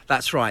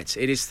 That's right.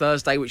 It is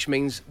Thursday, which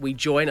means we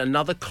join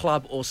another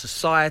club or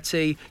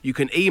society. You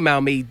can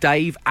email me,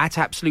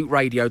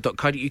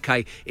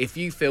 dave@absoluteradio.co.uk, if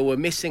you feel we're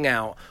missing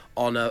out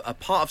on a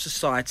part of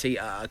society,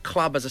 a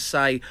club, as I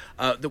say,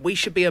 that we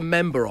should be a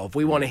member of.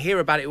 We want to hear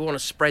about it. We want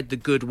to spread the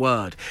good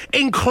word.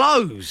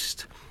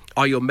 Enclosed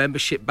are your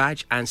membership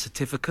badge and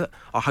certificate.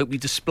 I hope you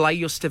display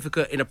your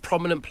certificate in a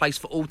prominent place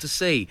for all to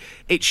see.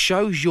 It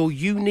shows your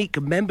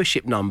unique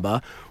membership number,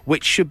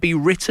 which should be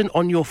written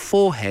on your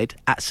forehead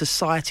at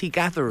society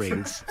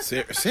gatherings.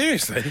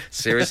 Seriously?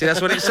 Seriously, that's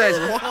what it says.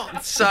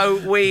 So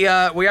we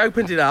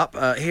opened it up.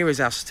 Here is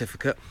our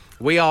certificate.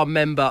 We are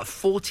member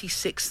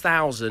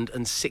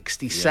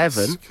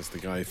 46,067. Yes, because the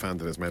guy who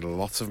founded it has made a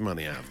lot of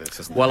money out of this,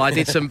 hasn't he? Well, I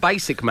did some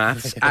basic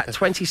maths. At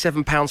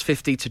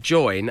 £27.50 to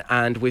join,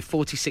 and with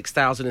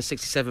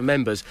 46,067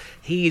 members,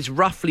 he is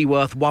roughly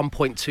worth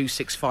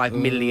 £1.265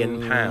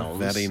 million.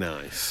 Very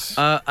nice.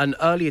 An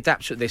early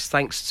adapter of this,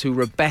 thanks to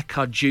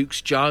Rebecca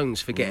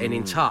Jukes-Jones for getting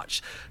in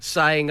touch,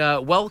 saying,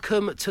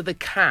 welcome to the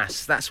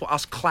cast. That's what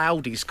us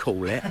cloudies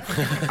call it.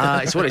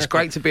 It's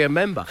great to be a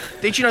member.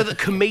 Did you know that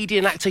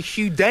comedian actor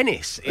Hugh Dennis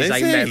is a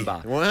he?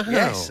 member? Wow.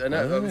 Yes, and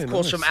of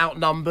course nice. from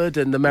Outnumbered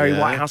and the Merry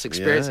White House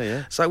Experience.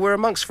 Yeah. So we're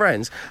amongst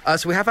friends.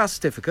 So we have our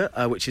certificate,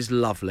 which is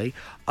lovely.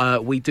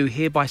 We do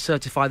hereby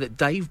certify that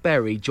Dave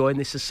Berry joined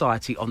this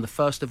society on the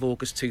 1st of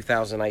August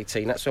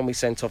 2018. That's when we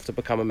sent off to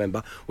become a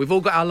member. We've all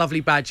got our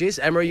lovely badges.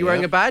 Emma, are you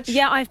wearing a badge?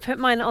 Yeah, I've put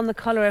mine on the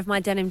collar of my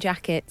denim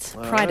jacket.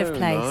 Pride of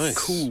place. Nice.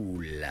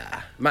 Cool.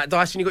 Matt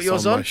Dyson, you got It's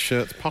yours on on? my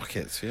shirt's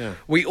pockets, yeah.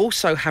 We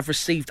also have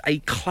received a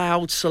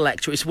cloud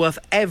selector. It's worth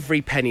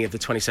every penny of the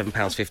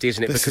 £27.50,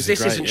 isn't it? Because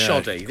this isn't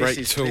shoddy. Great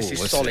This tool.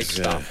 is solid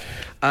stuff.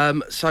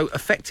 So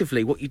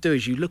effectively what you do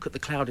is you look at the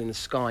cloud in the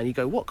sky and you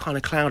go, what kind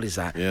of cloud is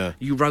that? Yeah.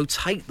 You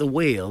rotate the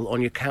wheel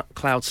on your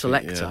cloud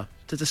selector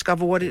to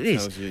discover what it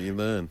is. Tells you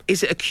learn.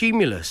 Is it a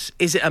cumulus?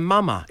 Is it a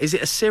mama? Is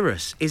it a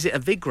cirrus? Is it a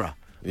vigra?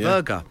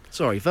 Virga.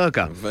 Sorry,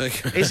 Virga.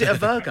 Is it a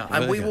Virga?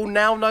 And we will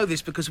now know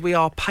this because we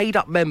are paid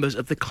up members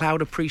of the Cloud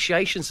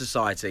Appreciation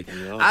Society.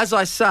 Yeah. As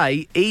I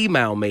say,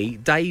 email me,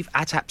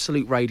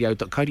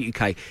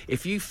 dave@absoluteradio.co.uk,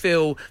 if you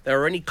feel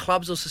there are any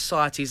clubs or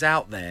societies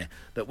out there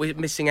that we're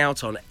missing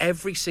out on.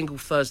 Every single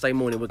Thursday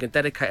morning, we're going to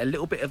dedicate a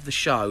little bit of the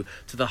show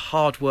to the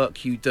hard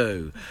work you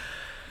do.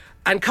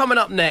 And coming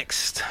up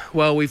next,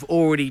 well, we've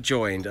already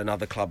joined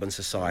another club and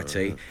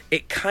society.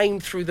 It came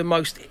through the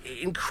most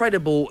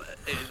incredible...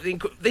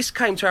 This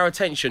came to our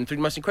attention through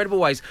the most incredible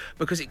ways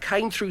because it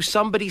came through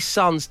somebody's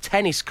son's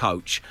tennis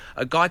coach,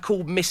 a guy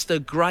called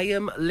Mr.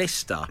 Graham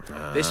Lister.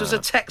 This was a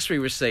text we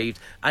received,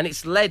 and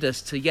it's led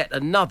us to yet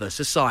another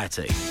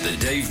society. The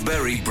Dave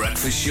Berry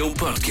Breakfast Show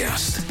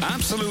Podcast.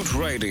 Absolute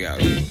Radio.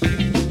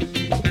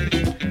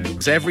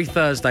 So every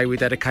Thursday we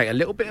dedicate a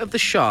little bit of the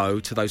show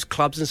to those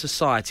clubs and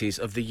societies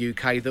of the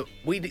UK that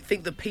we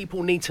think that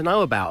people need to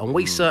know about, and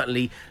we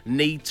certainly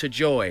need to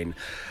join.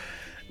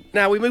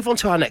 Now we move on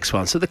to our next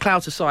one. So the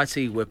Cloud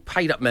Society, we're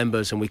paid up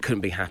members and we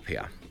couldn't be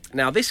happier.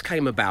 Now this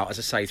came about, as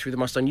I say, through the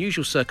most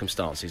unusual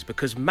circumstances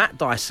because Matt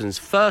Dyson's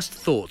first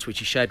thoughts, which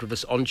he shared with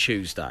us on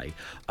Tuesday,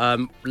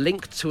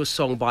 linked to a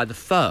song by The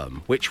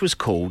Firm, which was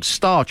called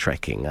Star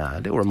Trekking.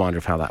 A little reminder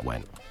of how that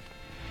went.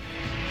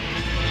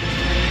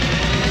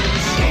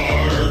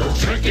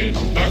 Trekking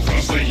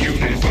across the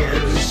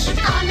universe.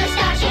 On the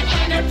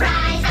Starship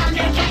Enterprise,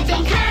 under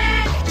Captain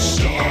Kirk.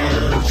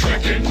 Star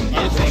trekking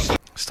across the...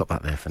 Stop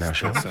that there for now,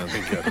 Sean. That sounds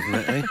good, doesn't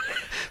it, eh?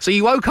 So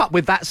you woke up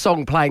with that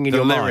song playing in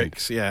your mind? The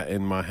lyrics, yeah,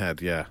 in my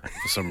head, yeah,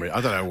 for some reason.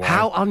 I don't know why.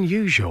 How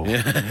unusual.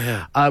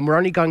 Yeah. We're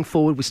only going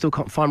forward. We still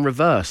can't find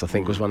reverse, I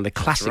think, was one of the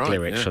classic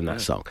lyrics from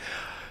that song.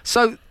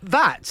 So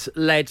that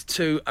led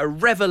to a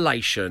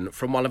revelation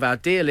from one of our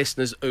dear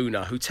listeners,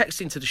 Una, who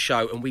texted into the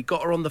show, and we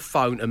got her on the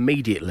phone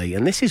immediately,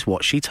 and this is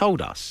what she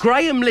told us.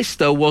 Graham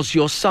Lister was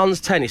your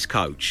son's tennis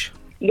coach.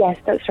 Yes,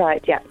 that's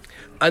right, yeah.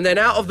 And then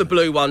out of the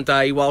blue one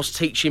day, whilst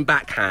teaching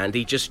backhand,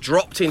 he just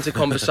dropped into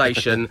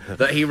conversation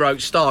that he wrote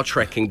Star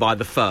Trekking by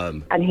The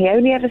Firm. And he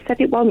only ever said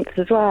it once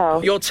as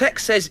well. Your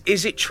text says,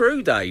 is it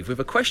true, Dave, with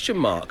a question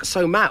mark?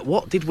 So, Matt,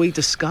 what did we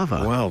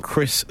discover? Well,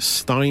 Chris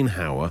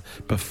Steinhauer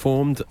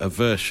performed a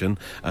version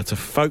at a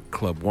folk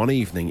club one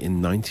evening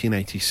in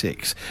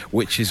 1986,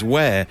 which is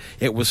where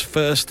it was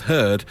first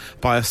heard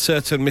by a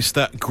certain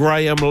Mr.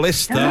 Graham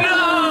Lister.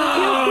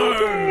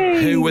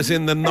 Who was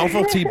in the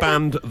novelty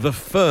band The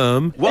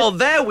Firm. Well,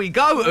 there we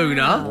go,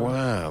 Una.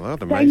 Wow,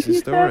 that's an amazing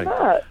story. Thank you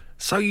so much.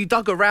 So you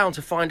dug around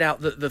to find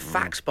out the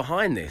facts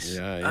behind this.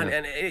 Yeah.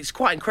 And it's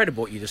quite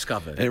incredible what you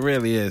discovered. It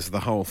really is, the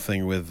whole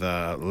thing with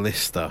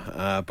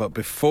Lister. But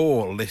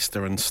before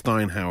Lister and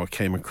Steinhauer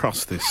came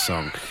across this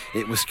song,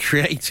 it was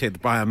created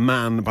by a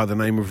man by the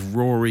name of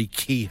Rory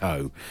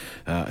Kehoe,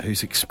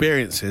 whose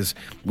experiences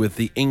with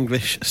the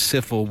English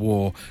Civil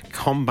War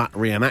Combat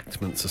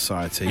Reenactment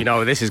Society... You know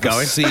where this is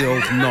going.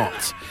 ...sealed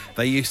knot.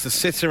 They used to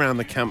sit around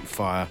the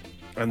campfire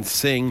and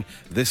sing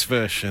this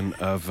version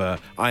of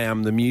I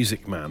Am the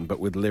Music Man, but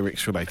with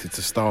lyrics related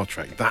to Star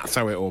Trek. That's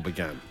how it all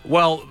began.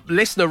 Well,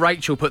 listener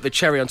Rachel put the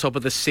cherry on top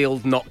of the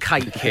sealed knot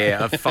cake here,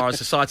 as far as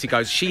society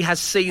goes. She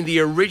has seen the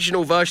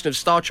original version of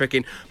Star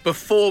Trekking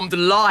performed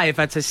live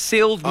at a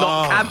sealed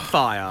knot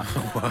campfire,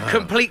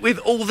 complete with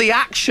all the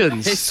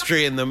actions.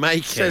 History in the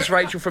making. Says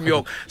Rachel from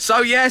York.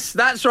 So, yes,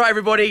 that's right,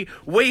 everybody.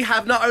 We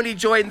have not only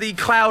joined the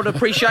Cloud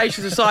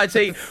Appreciation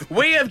Society,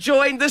 we have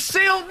joined the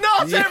sealed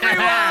knot,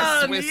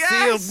 everyone! We're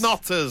sealed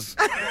knotters.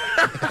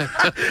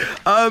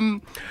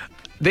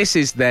 This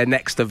is their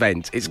next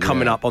event. It's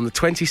coming up on the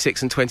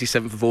 26th and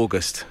 27th of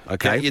August.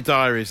 Okay, get your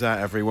diaries out,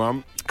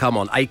 everyone. Come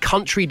on. A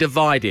country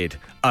divided,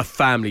 a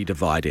family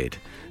divided.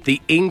 The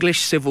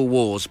English Civil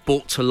Wars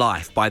brought to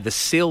life by the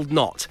sealed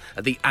knot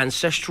at the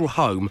ancestral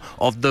home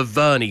of the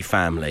Verney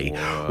family.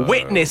 Whoa.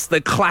 Witness the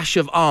clash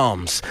of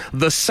arms,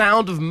 the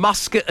sound of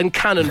musket and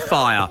cannon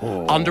fire.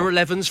 Under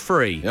 11's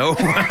free. Oh,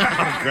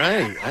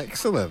 great.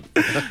 Excellent.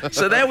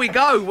 So there we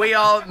go. We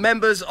are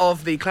members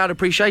of the Cloud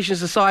Appreciation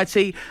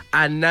Society,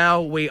 and now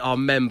we are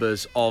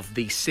members of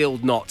the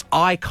sealed knot.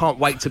 I can't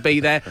wait to be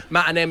there.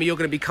 Matt and Emma, you're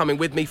going to be coming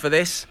with me for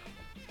this.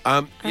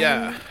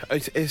 Yeah.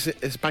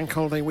 It's bank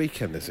holiday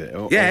weekend, is it?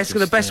 Yeah, it's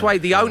the best way,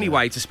 the only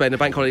way to spend a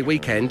bank holiday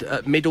weekend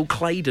at Middle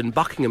Claydon,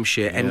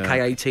 Buckinghamshire,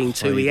 MK18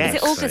 2ES. Is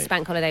it August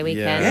bank holiday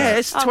weekend? Yeah,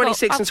 it's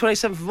 26th and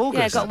 27th of August.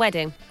 Yeah, got a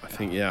wedding. I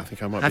think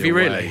I might Have be you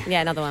away. really?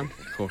 Yeah, another one.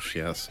 Of course she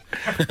has.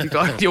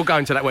 You're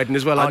going to that wedding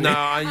as well, aren't you?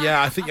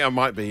 Yeah, I think I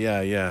might be,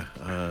 yeah.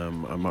 I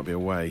might be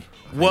away.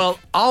 Well,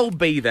 I'll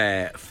be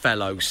there,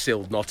 fellow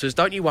sealed knotters.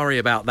 Don't you worry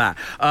about that.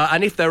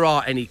 And if there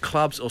are any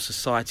clubs or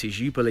societies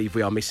you believe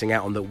we are missing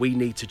out on that we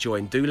need to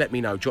join, do let me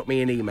know. Drop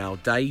me an email,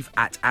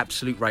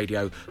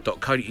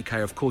 dave@absoluteradio.co.uk.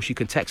 Of course, you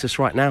can text us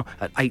right now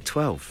at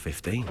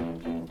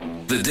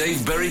 81215. The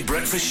Dave Berry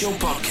Breakfast Show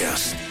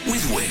Podcast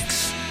with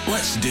Wix.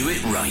 Let's do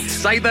it right.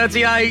 It's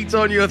 8:38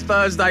 on your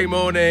Thursday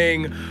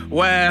morning,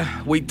 where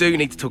we do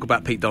need to talk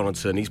about Pete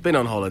Donaldson. He's been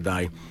on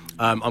holiday.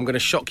 I'm going to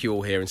shock you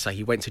all here and say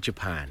he went to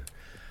Japan.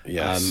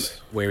 Yes.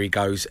 Where he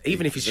goes,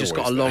 even if he's just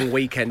got a long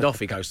weekend off,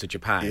 he goes to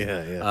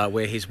Japan,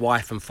 where his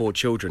wife and 4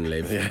 children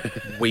live.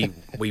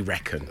 We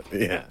reckon.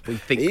 Yeah. We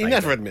think he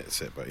never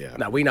admits it, but yeah.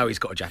 No, we know he's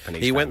got a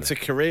Japanese He went family.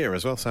 to Korea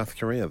as well, South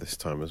Korea this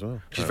time as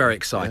well. Which is very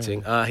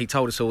exciting. He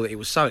told us all that it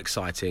was so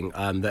exciting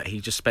that he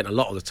just spent a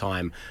lot of the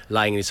time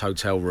laying in his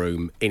hotel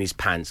room in his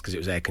pants because it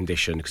was air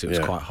conditioned, because it was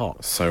quite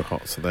hot. So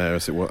hot there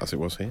as it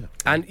was here.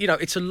 And, you know,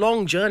 it's a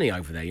long journey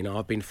over there. You know,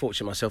 I've been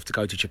fortunate myself to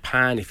go to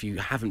Japan. If you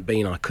haven't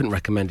been, I couldn't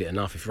recommend it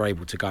enough. If you're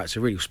able to go, it's a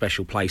really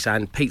special place.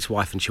 And Pete's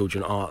wife and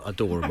children are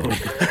adorable.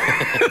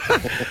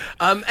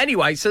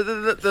 Anyway, so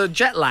the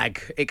jet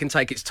lag, it can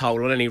take its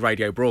toll on any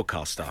radio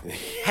broadcaster.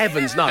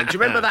 Heavens no. Do you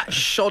remember that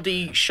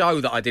shoddy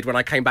show that I did when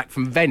I came back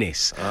from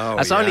Venice?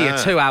 That's only a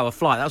 2-hour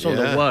flight. That was one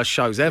of the worst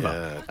shows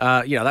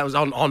ever. You know, that was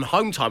on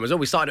home time as well.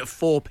 We started at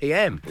 4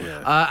 p.m.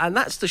 And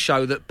that's the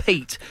show that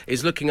Pete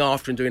is looking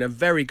after and doing a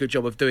very good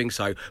job of doing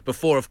so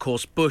before, of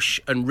course, Bush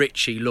and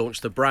Richie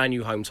launched the brand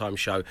new home time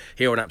show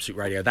here on Absolute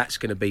Radio. That's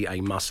going to be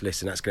a must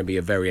listen. That's going to be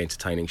a very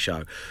entertaining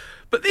show.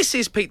 But this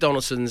is Pete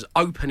Donaldson's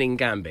opening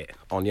gambit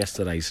on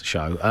yesterday's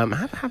show.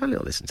 Have a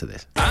little listen to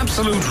this.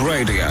 Absolute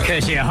Radio.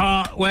 'Cause you're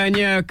hot when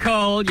you're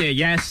cold, you're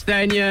yes,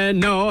 then you're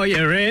no,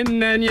 you're in,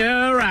 then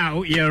you're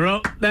out, you're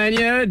up, then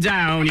you're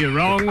down, you're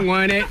wrong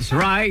when it's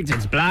right,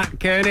 it's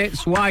black and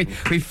it's white,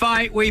 we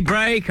fight, we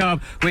break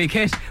up, we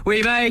kiss,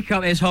 we make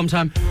up, it's home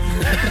time.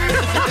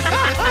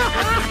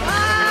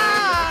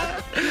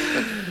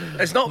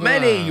 There's not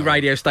many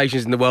radio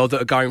stations in the world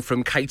that are going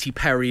from Katy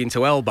Perry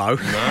into Elbow.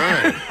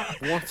 No.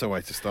 What a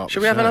way to start.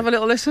 Shall we have another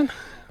little listen?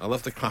 I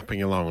love the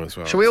clapping along as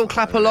well. Shall we all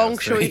clap along?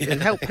 Shall we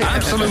help Pete?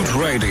 Absolute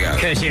Radio.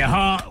 'Cause you're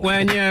hot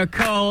when you're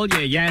cold,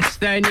 you're yes,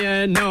 then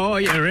you're no,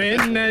 you're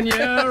in, then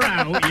you're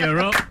out, you're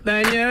up,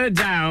 then you're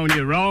down,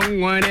 you're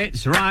wrong when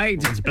it's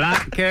right, it's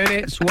black and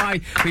it's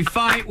white, we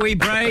fight, we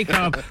break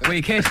up,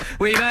 we kiss,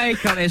 we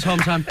make up, it's home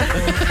time.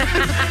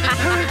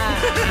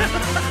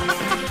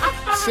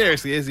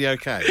 Seriously, is he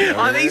okay?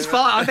 I think he's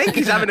fine. I think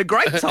he's having a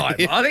great time.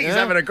 I think he's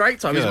having a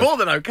great time. He's more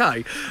than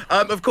okay.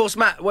 Of course,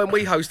 Matt, when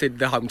we hosted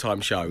the Home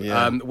Time show,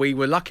 we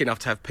were lucky enough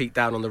to have Pete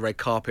down on the red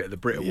carpet at the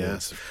Brit Awards.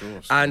 Yes, of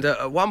course. And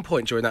at one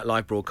point during that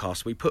live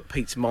broadcast, we put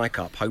Pete's mic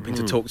up, hoping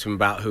to talk to him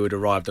about who had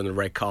arrived on the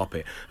red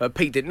carpet.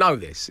 Pete didn't know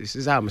this. This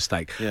is our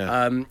mistake.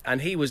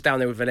 And he was down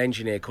there with an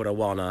engineer called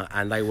Awana,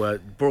 and they were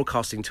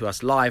broadcasting to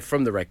us live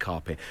from the red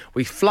carpet.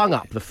 We flung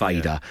up the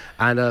fader,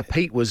 and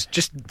Pete was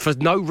just, for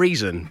no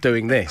reason,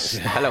 doing this.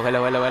 Hello,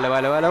 hello, hello, hello,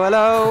 hello, hello,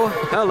 hello.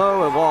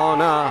 Hello,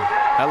 Ivana.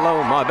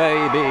 Hello, my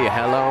baby.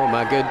 Hello,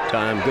 my good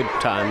time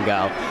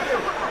gal.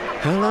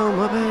 Hello,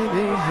 my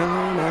baby.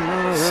 Hello,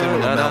 my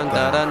Similar dun, dun,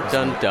 dun, meltdown.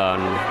 dun, dun.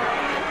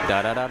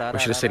 Da, da, da, da, We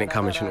should have seen it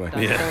coming, shouldn't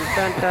we? Dun,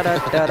 dun, dun,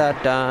 dun, dun,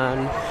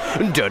 dun.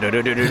 Da, da,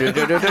 da, da, da, da, da, da,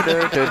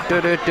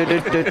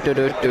 da,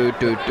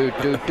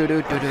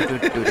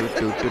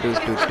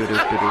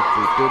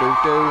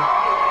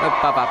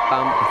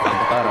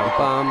 da.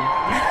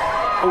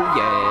 Oh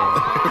yeah.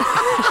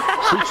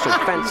 Who's so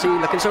fancy,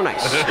 looking so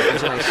nice.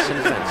 Looking nice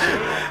and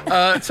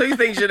fancy. 2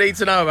 things you need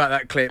to know about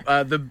that clip.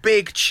 The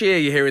big cheer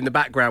you hear in the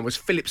background was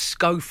Philip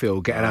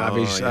Schofield getting out of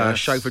his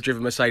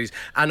chauffeur-driven Mercedes.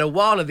 And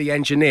Awana, the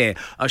engineer,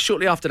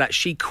 shortly after that,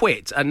 she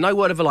quit and, no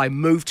word of a lie,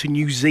 moved to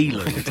New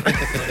Zealand.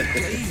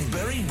 Dave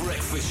Berry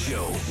Breakfast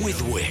Show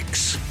with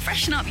Wix.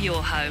 Freshen up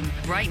your home.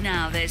 Right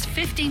now, there's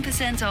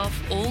 15% off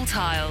all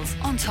tiles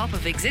on top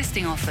of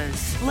existing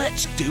offers.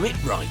 Let's do it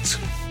right.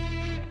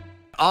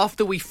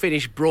 After we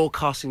finish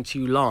broadcasting to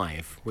you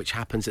live, which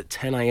happens at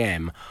 10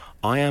 a.m,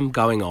 I am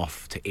going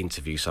off to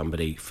interview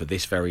somebody for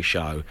this very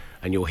show,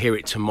 and you'll hear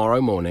it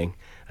tomorrow morning.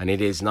 And it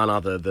is none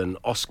other than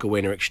Oscar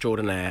winner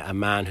extraordinaire, a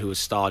man who has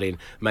starred in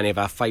many of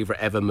our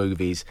favourite ever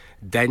movies.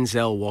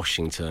 Denzel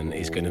Washington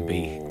is going to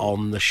be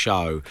on the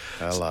show.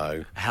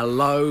 Hello.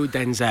 Hello,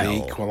 Denzel.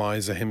 The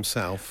Equalizer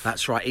himself.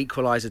 That's right.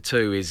 Equalizer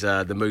 2 is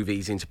the movie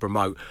he's in to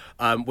promote.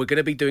 We're going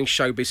to be doing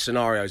showbiz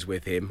scenarios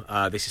with him.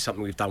 This is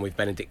something we've done with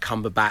Benedict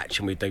Cumberbatch,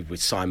 and we've done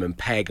with Simon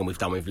Pegg, and we've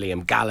done with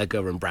Liam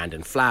Gallagher and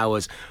Brandon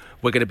Flowers.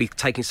 We're going to be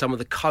taking some of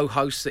the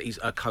co-stars that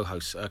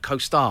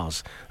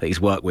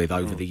he's worked with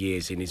over the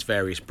years in his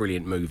various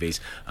brilliant movies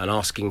and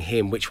asking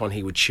him which one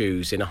he would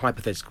choose in a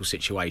hypothetical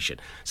situation.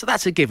 So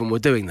that's a given, we're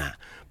doing that.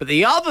 But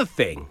the other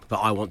thing that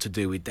I want to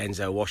do with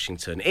Denzel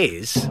Washington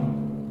is...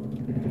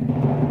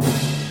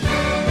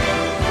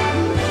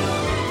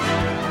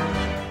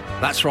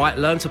 That's right,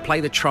 learn to play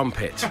the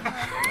trumpet.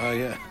 Oh,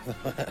 yeah.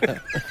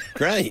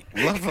 Great.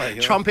 Lovely.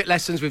 Trumpet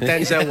lessons with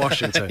Denzel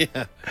Washington.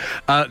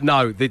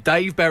 No, the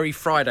Dave Berry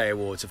Friday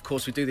Awards. Of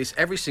course, we do this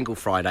every single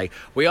Friday.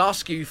 We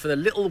ask you for the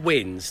little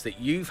wins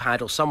that you've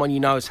had or someone you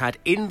know has had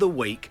in the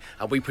week,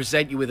 and we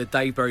present you with a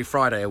Dave Berry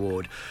Friday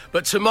Award.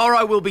 But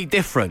tomorrow will be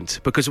different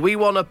because we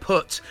want to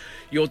put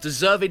your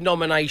deserved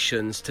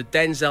nominations to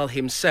Denzel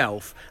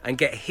himself and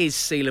get his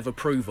seal of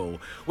approval,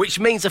 which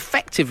means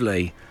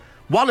effectively...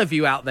 one of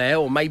you out there,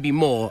 or maybe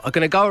more, are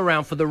going to go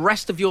around for the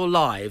rest of your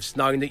lives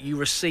knowing that you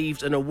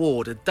received an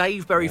award, a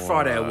Dave Berry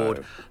Friday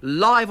Award,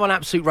 live on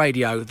Absolute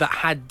Radio that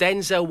had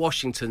Denzel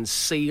Washington's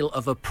seal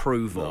of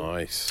approval.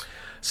 Nice.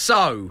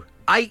 So,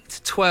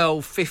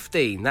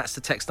 81215. That's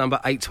the text number,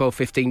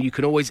 81215. You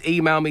can always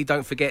email me.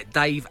 Don't forget,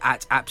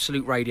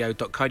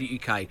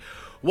 dave@absoluteradio.co.uk.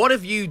 What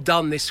have you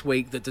done this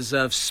week that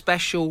deserves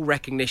special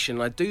recognition?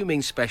 And I do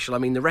mean special. I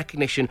mean the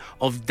recognition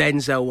of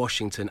Denzel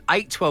Washington.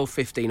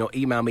 81215, or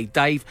email me,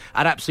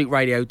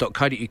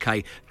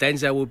 dave@absoluteradio.co.uk.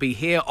 Denzel will be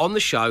here on the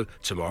show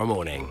tomorrow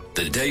morning.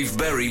 The Dave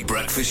Berry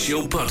Breakfast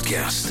Show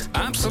Podcast.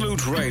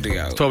 Absolute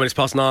Radio. 12 minutes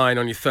past 9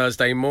 on your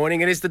Thursday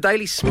morning. It is the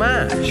Daily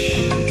Smash.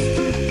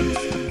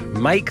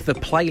 Make the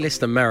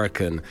playlist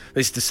American.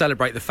 This is to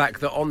celebrate the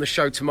fact that on the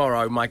show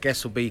tomorrow, my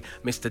guest will be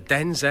Mr.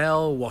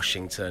 Denzel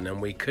Washington, and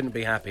we couldn't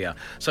be happier.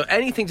 So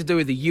anything to do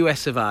with the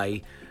US of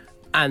A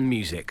and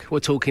music.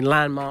 We're talking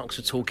landmarks,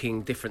 we're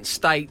talking different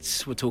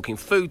states, we're talking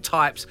food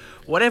types,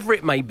 whatever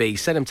it may be,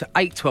 send them to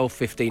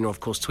 81215, or of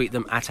course tweet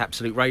them at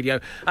Absolute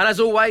Radio. And as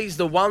always,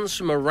 the ones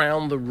from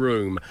around the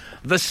room.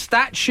 The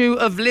Statue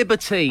of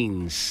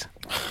Libertines.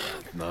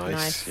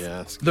 Nice.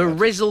 Yes. The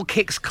Rizzle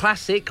Kicks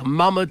classic,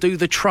 Mama Do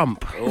the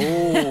Trump.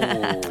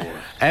 Oh.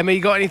 Emma,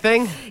 you got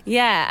anything?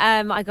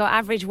 Yeah, I got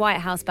Average White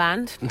House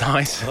Band.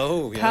 Nice.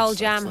 Oh, yes. Pearl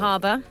Jam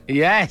Harbour.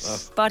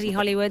 Yes. Buddy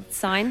Hollywood,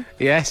 Sign.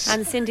 Yes.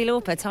 And Cyndi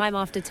Lauper, Time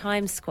After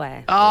Times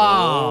Square.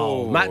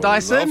 Oh, Matt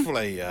Dyson.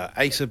 Lovely.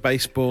 Ace of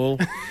Baseball,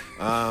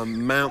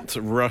 Mount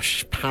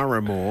Rush,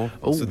 Paramore.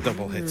 That's a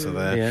double hitter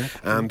there. Yeah.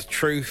 And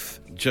Truth,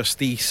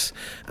 Justice,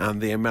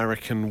 and the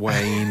American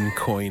Wayne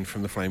coin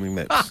from the Flaming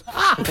Lips.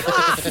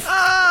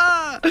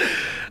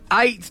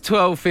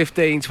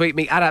 81215, tweet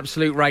me at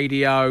Absolute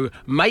Radio.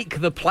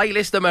 Make the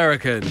playlist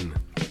American.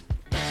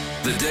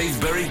 The Dave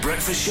Berry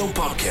Breakfast Show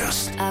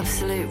Podcast.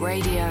 Absolute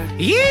Radio.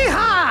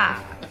 Yeehaw!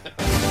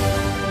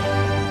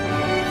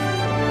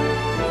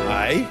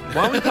 Hey?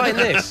 Why are we playing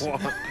this?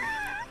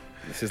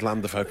 This is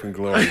Land of Hope and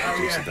Glory,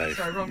 producer Dave.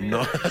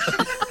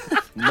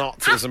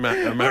 Not as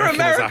American We're as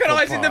apple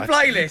Americanising the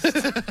pie.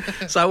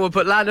 playlist. So we'll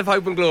put Land of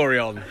Hope and Glory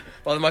on.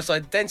 One of the most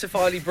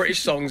identifiably British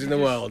songs in the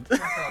world.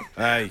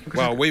 Hey,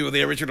 well, we were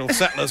the original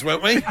settlers,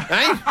 weren't we?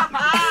 Hey?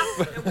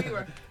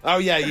 Oh,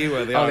 yeah, you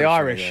were the Irish. The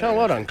Irish. Yeah, Oh,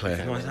 well done, Claire.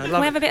 Can we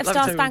have a bit of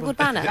Star Spangled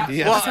Banner?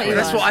 Yeah.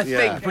 That's what I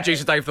think Yeah.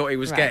 producer Dave thought he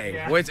was Right.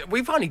 getting.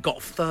 We've only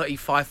got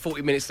 35,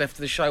 40 minutes left of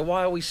the show.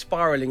 Why are we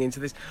spiralling into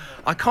this?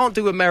 I can't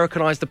do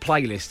Americanise the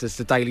playlist as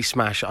the Daily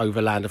Smash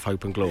over Land of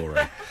Hope and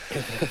Glory.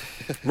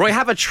 Roy,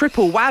 have a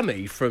triple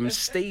whammy from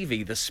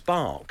Stevie the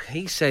Spark.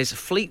 He says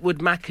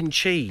Fleetwood Mac and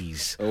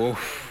Cheese,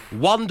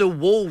 Wonder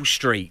Wall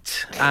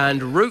Street,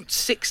 and Route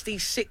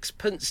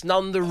 66pence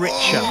None the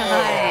Richer.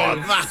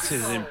 Oh, that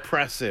is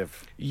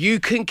impressive.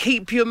 You can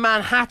keep your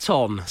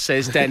Manhattan,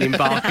 says Denim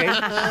Barking.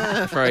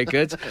 Very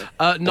good.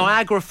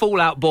 Niagara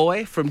Fallout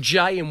Boy from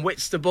Jay in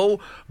Whitstable.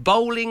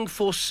 Bowling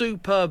for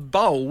Super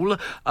Bowl.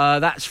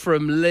 That's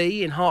from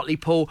Lee in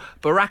Hartlepool.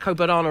 Baracco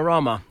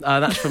Bananarama.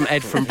 That's from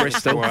Ed from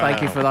Bristol. Wow.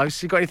 Thank you for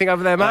those. You got anything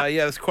over there, Matt?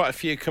 Yeah, there's quite a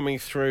few coming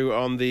through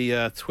on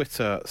the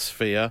Twitter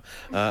sphere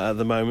at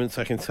the moment,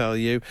 I can tell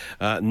you.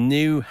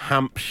 New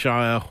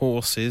Hampshire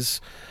Horses.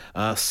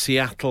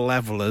 Seattle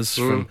Levelers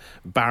from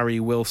Barry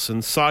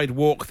Wilson.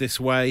 Sidewalk This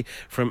Way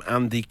from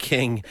Andy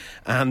King.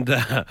 And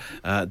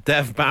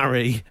Dev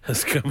Barry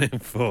has come in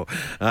for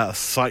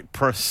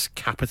Cyprus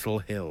Capitol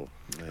Hill.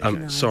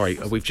 Sorry,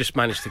 we've just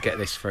managed to get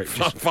this for it.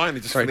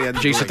 Finally, just for the end.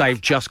 Producer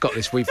Dave just got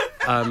this. We've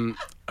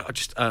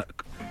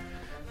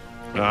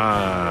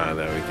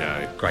there we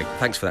go. Great.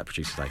 Thanks for that,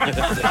 producer Dave.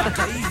 The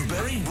Dave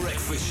Berry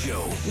Breakfast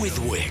Show with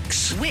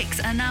Wix.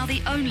 Wix are now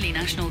the only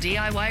national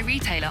DIY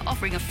retailer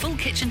offering a full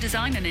kitchen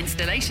design and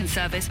installation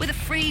service with a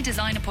free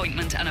design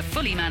appointment and a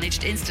fully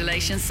managed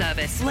installation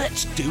service.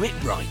 Let's do it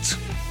right.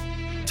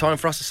 Time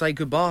for us to say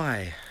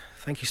goodbye.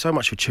 Thank you so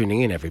much for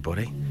tuning in,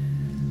 everybody.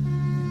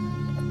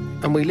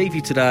 And we leave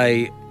you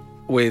today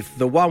with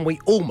the one we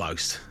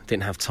almost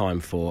didn't have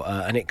time for,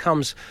 and it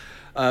comes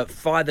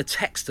via the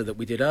texter that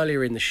we did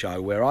earlier in the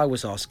show, where I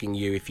was asking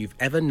you if you've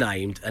ever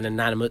named an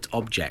inanimate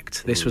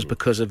object. This was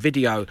because a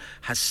video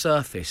has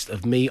surfaced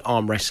of me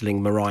arm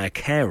wrestling Mariah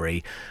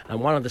Carey, and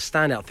one of the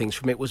standout things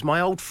from it was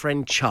my old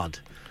friend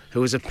Chud,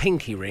 who was a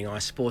pinky ring I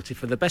sported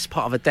for the best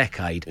part of a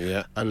decade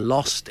and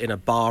lost in a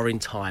bar in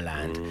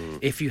Thailand.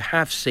 If you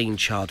have seen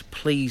Chud,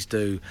 please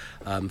do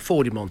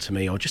forward him on to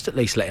me, or just at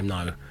least let him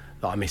know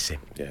that I miss him.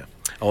 Yeah.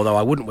 Although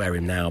I wouldn't wear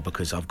him now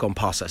because I've gone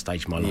past that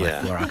stage of my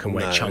life where I can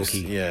wear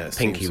chunky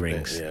pinky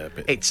rings.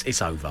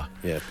 It's over.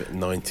 Yeah, a bit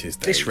 90s.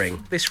 This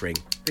ring, this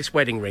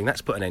wedding ring,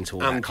 that's put an end to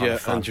all that kind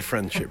of fun. And your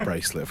friendship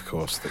bracelet, of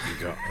course, that you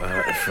got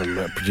from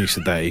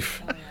producer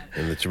Dave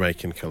in the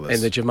Jamaican colours.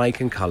 In the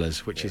Jamaican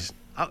colours, which is...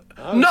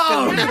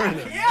 No,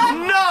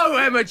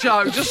 Emma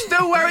Jones, you're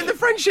still wearing the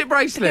friendship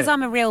bracelet. Because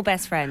I'm a real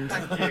best friend.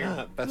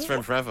 Best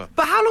friend forever.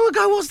 But how long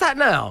ago was that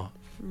now?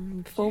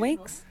 4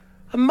 weeks.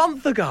 A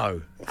month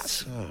ago.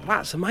 That's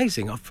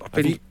amazing. I'm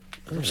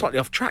slightly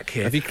off track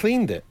here. Have you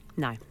cleaned it?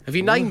 No. Have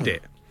you named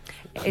it?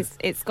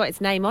 It's got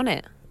its name on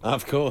it.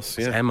 Of course,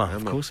 yeah. It's Emma,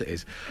 of course it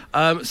is.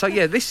 So,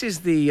 yeah, this is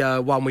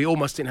the one we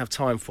almost didn't have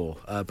time for,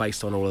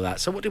 based on all of that.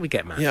 So what did we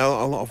get, Matt? Yeah,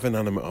 a lot of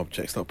inanimate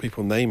objects, a lot of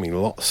people naming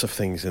lots of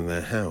things in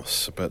their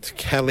house. But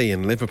Kelly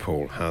in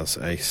Liverpool has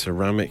a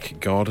ceramic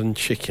garden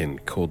chicken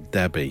called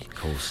Debbie. Of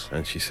course.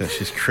 And she says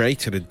she's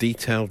created a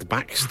detailed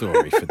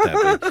backstory for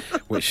Debbie,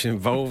 which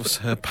involves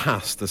her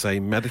past as a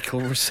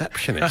medical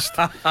receptionist.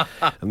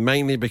 And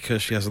mainly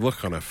because she has a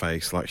look on her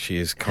face like she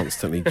is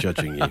constantly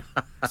judging you.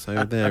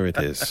 So there it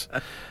is.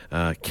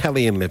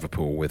 Kelly in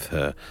Liverpool with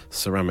her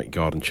ceramic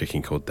garden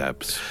chicken called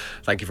Debs.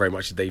 Thank you very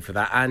much indeed for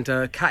that.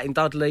 And Kat in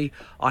Dudley,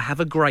 I have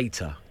a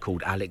grater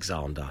called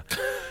Alexander.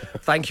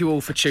 Thank you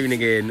all for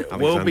tuning in.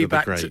 We'll be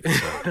back.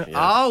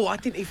 Oh, I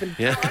didn't even.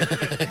 Yeah.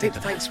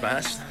 Thanks,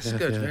 Matt. That's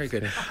good. Very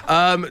good.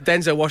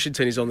 Denzel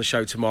Washington is on the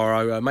show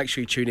tomorrow. Make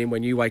sure you tune in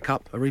when you wake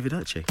up.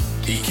 Arrivederci.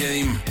 He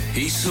came,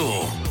 he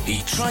saw,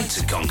 he tried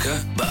to conquer,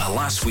 but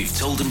alas, we've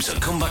told him to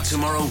come back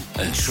tomorrow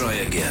and try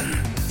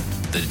again.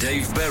 The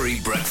Dave Berry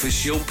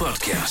Breakfast Show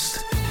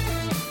Podcast.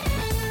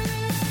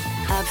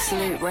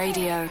 Absolute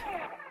Radio.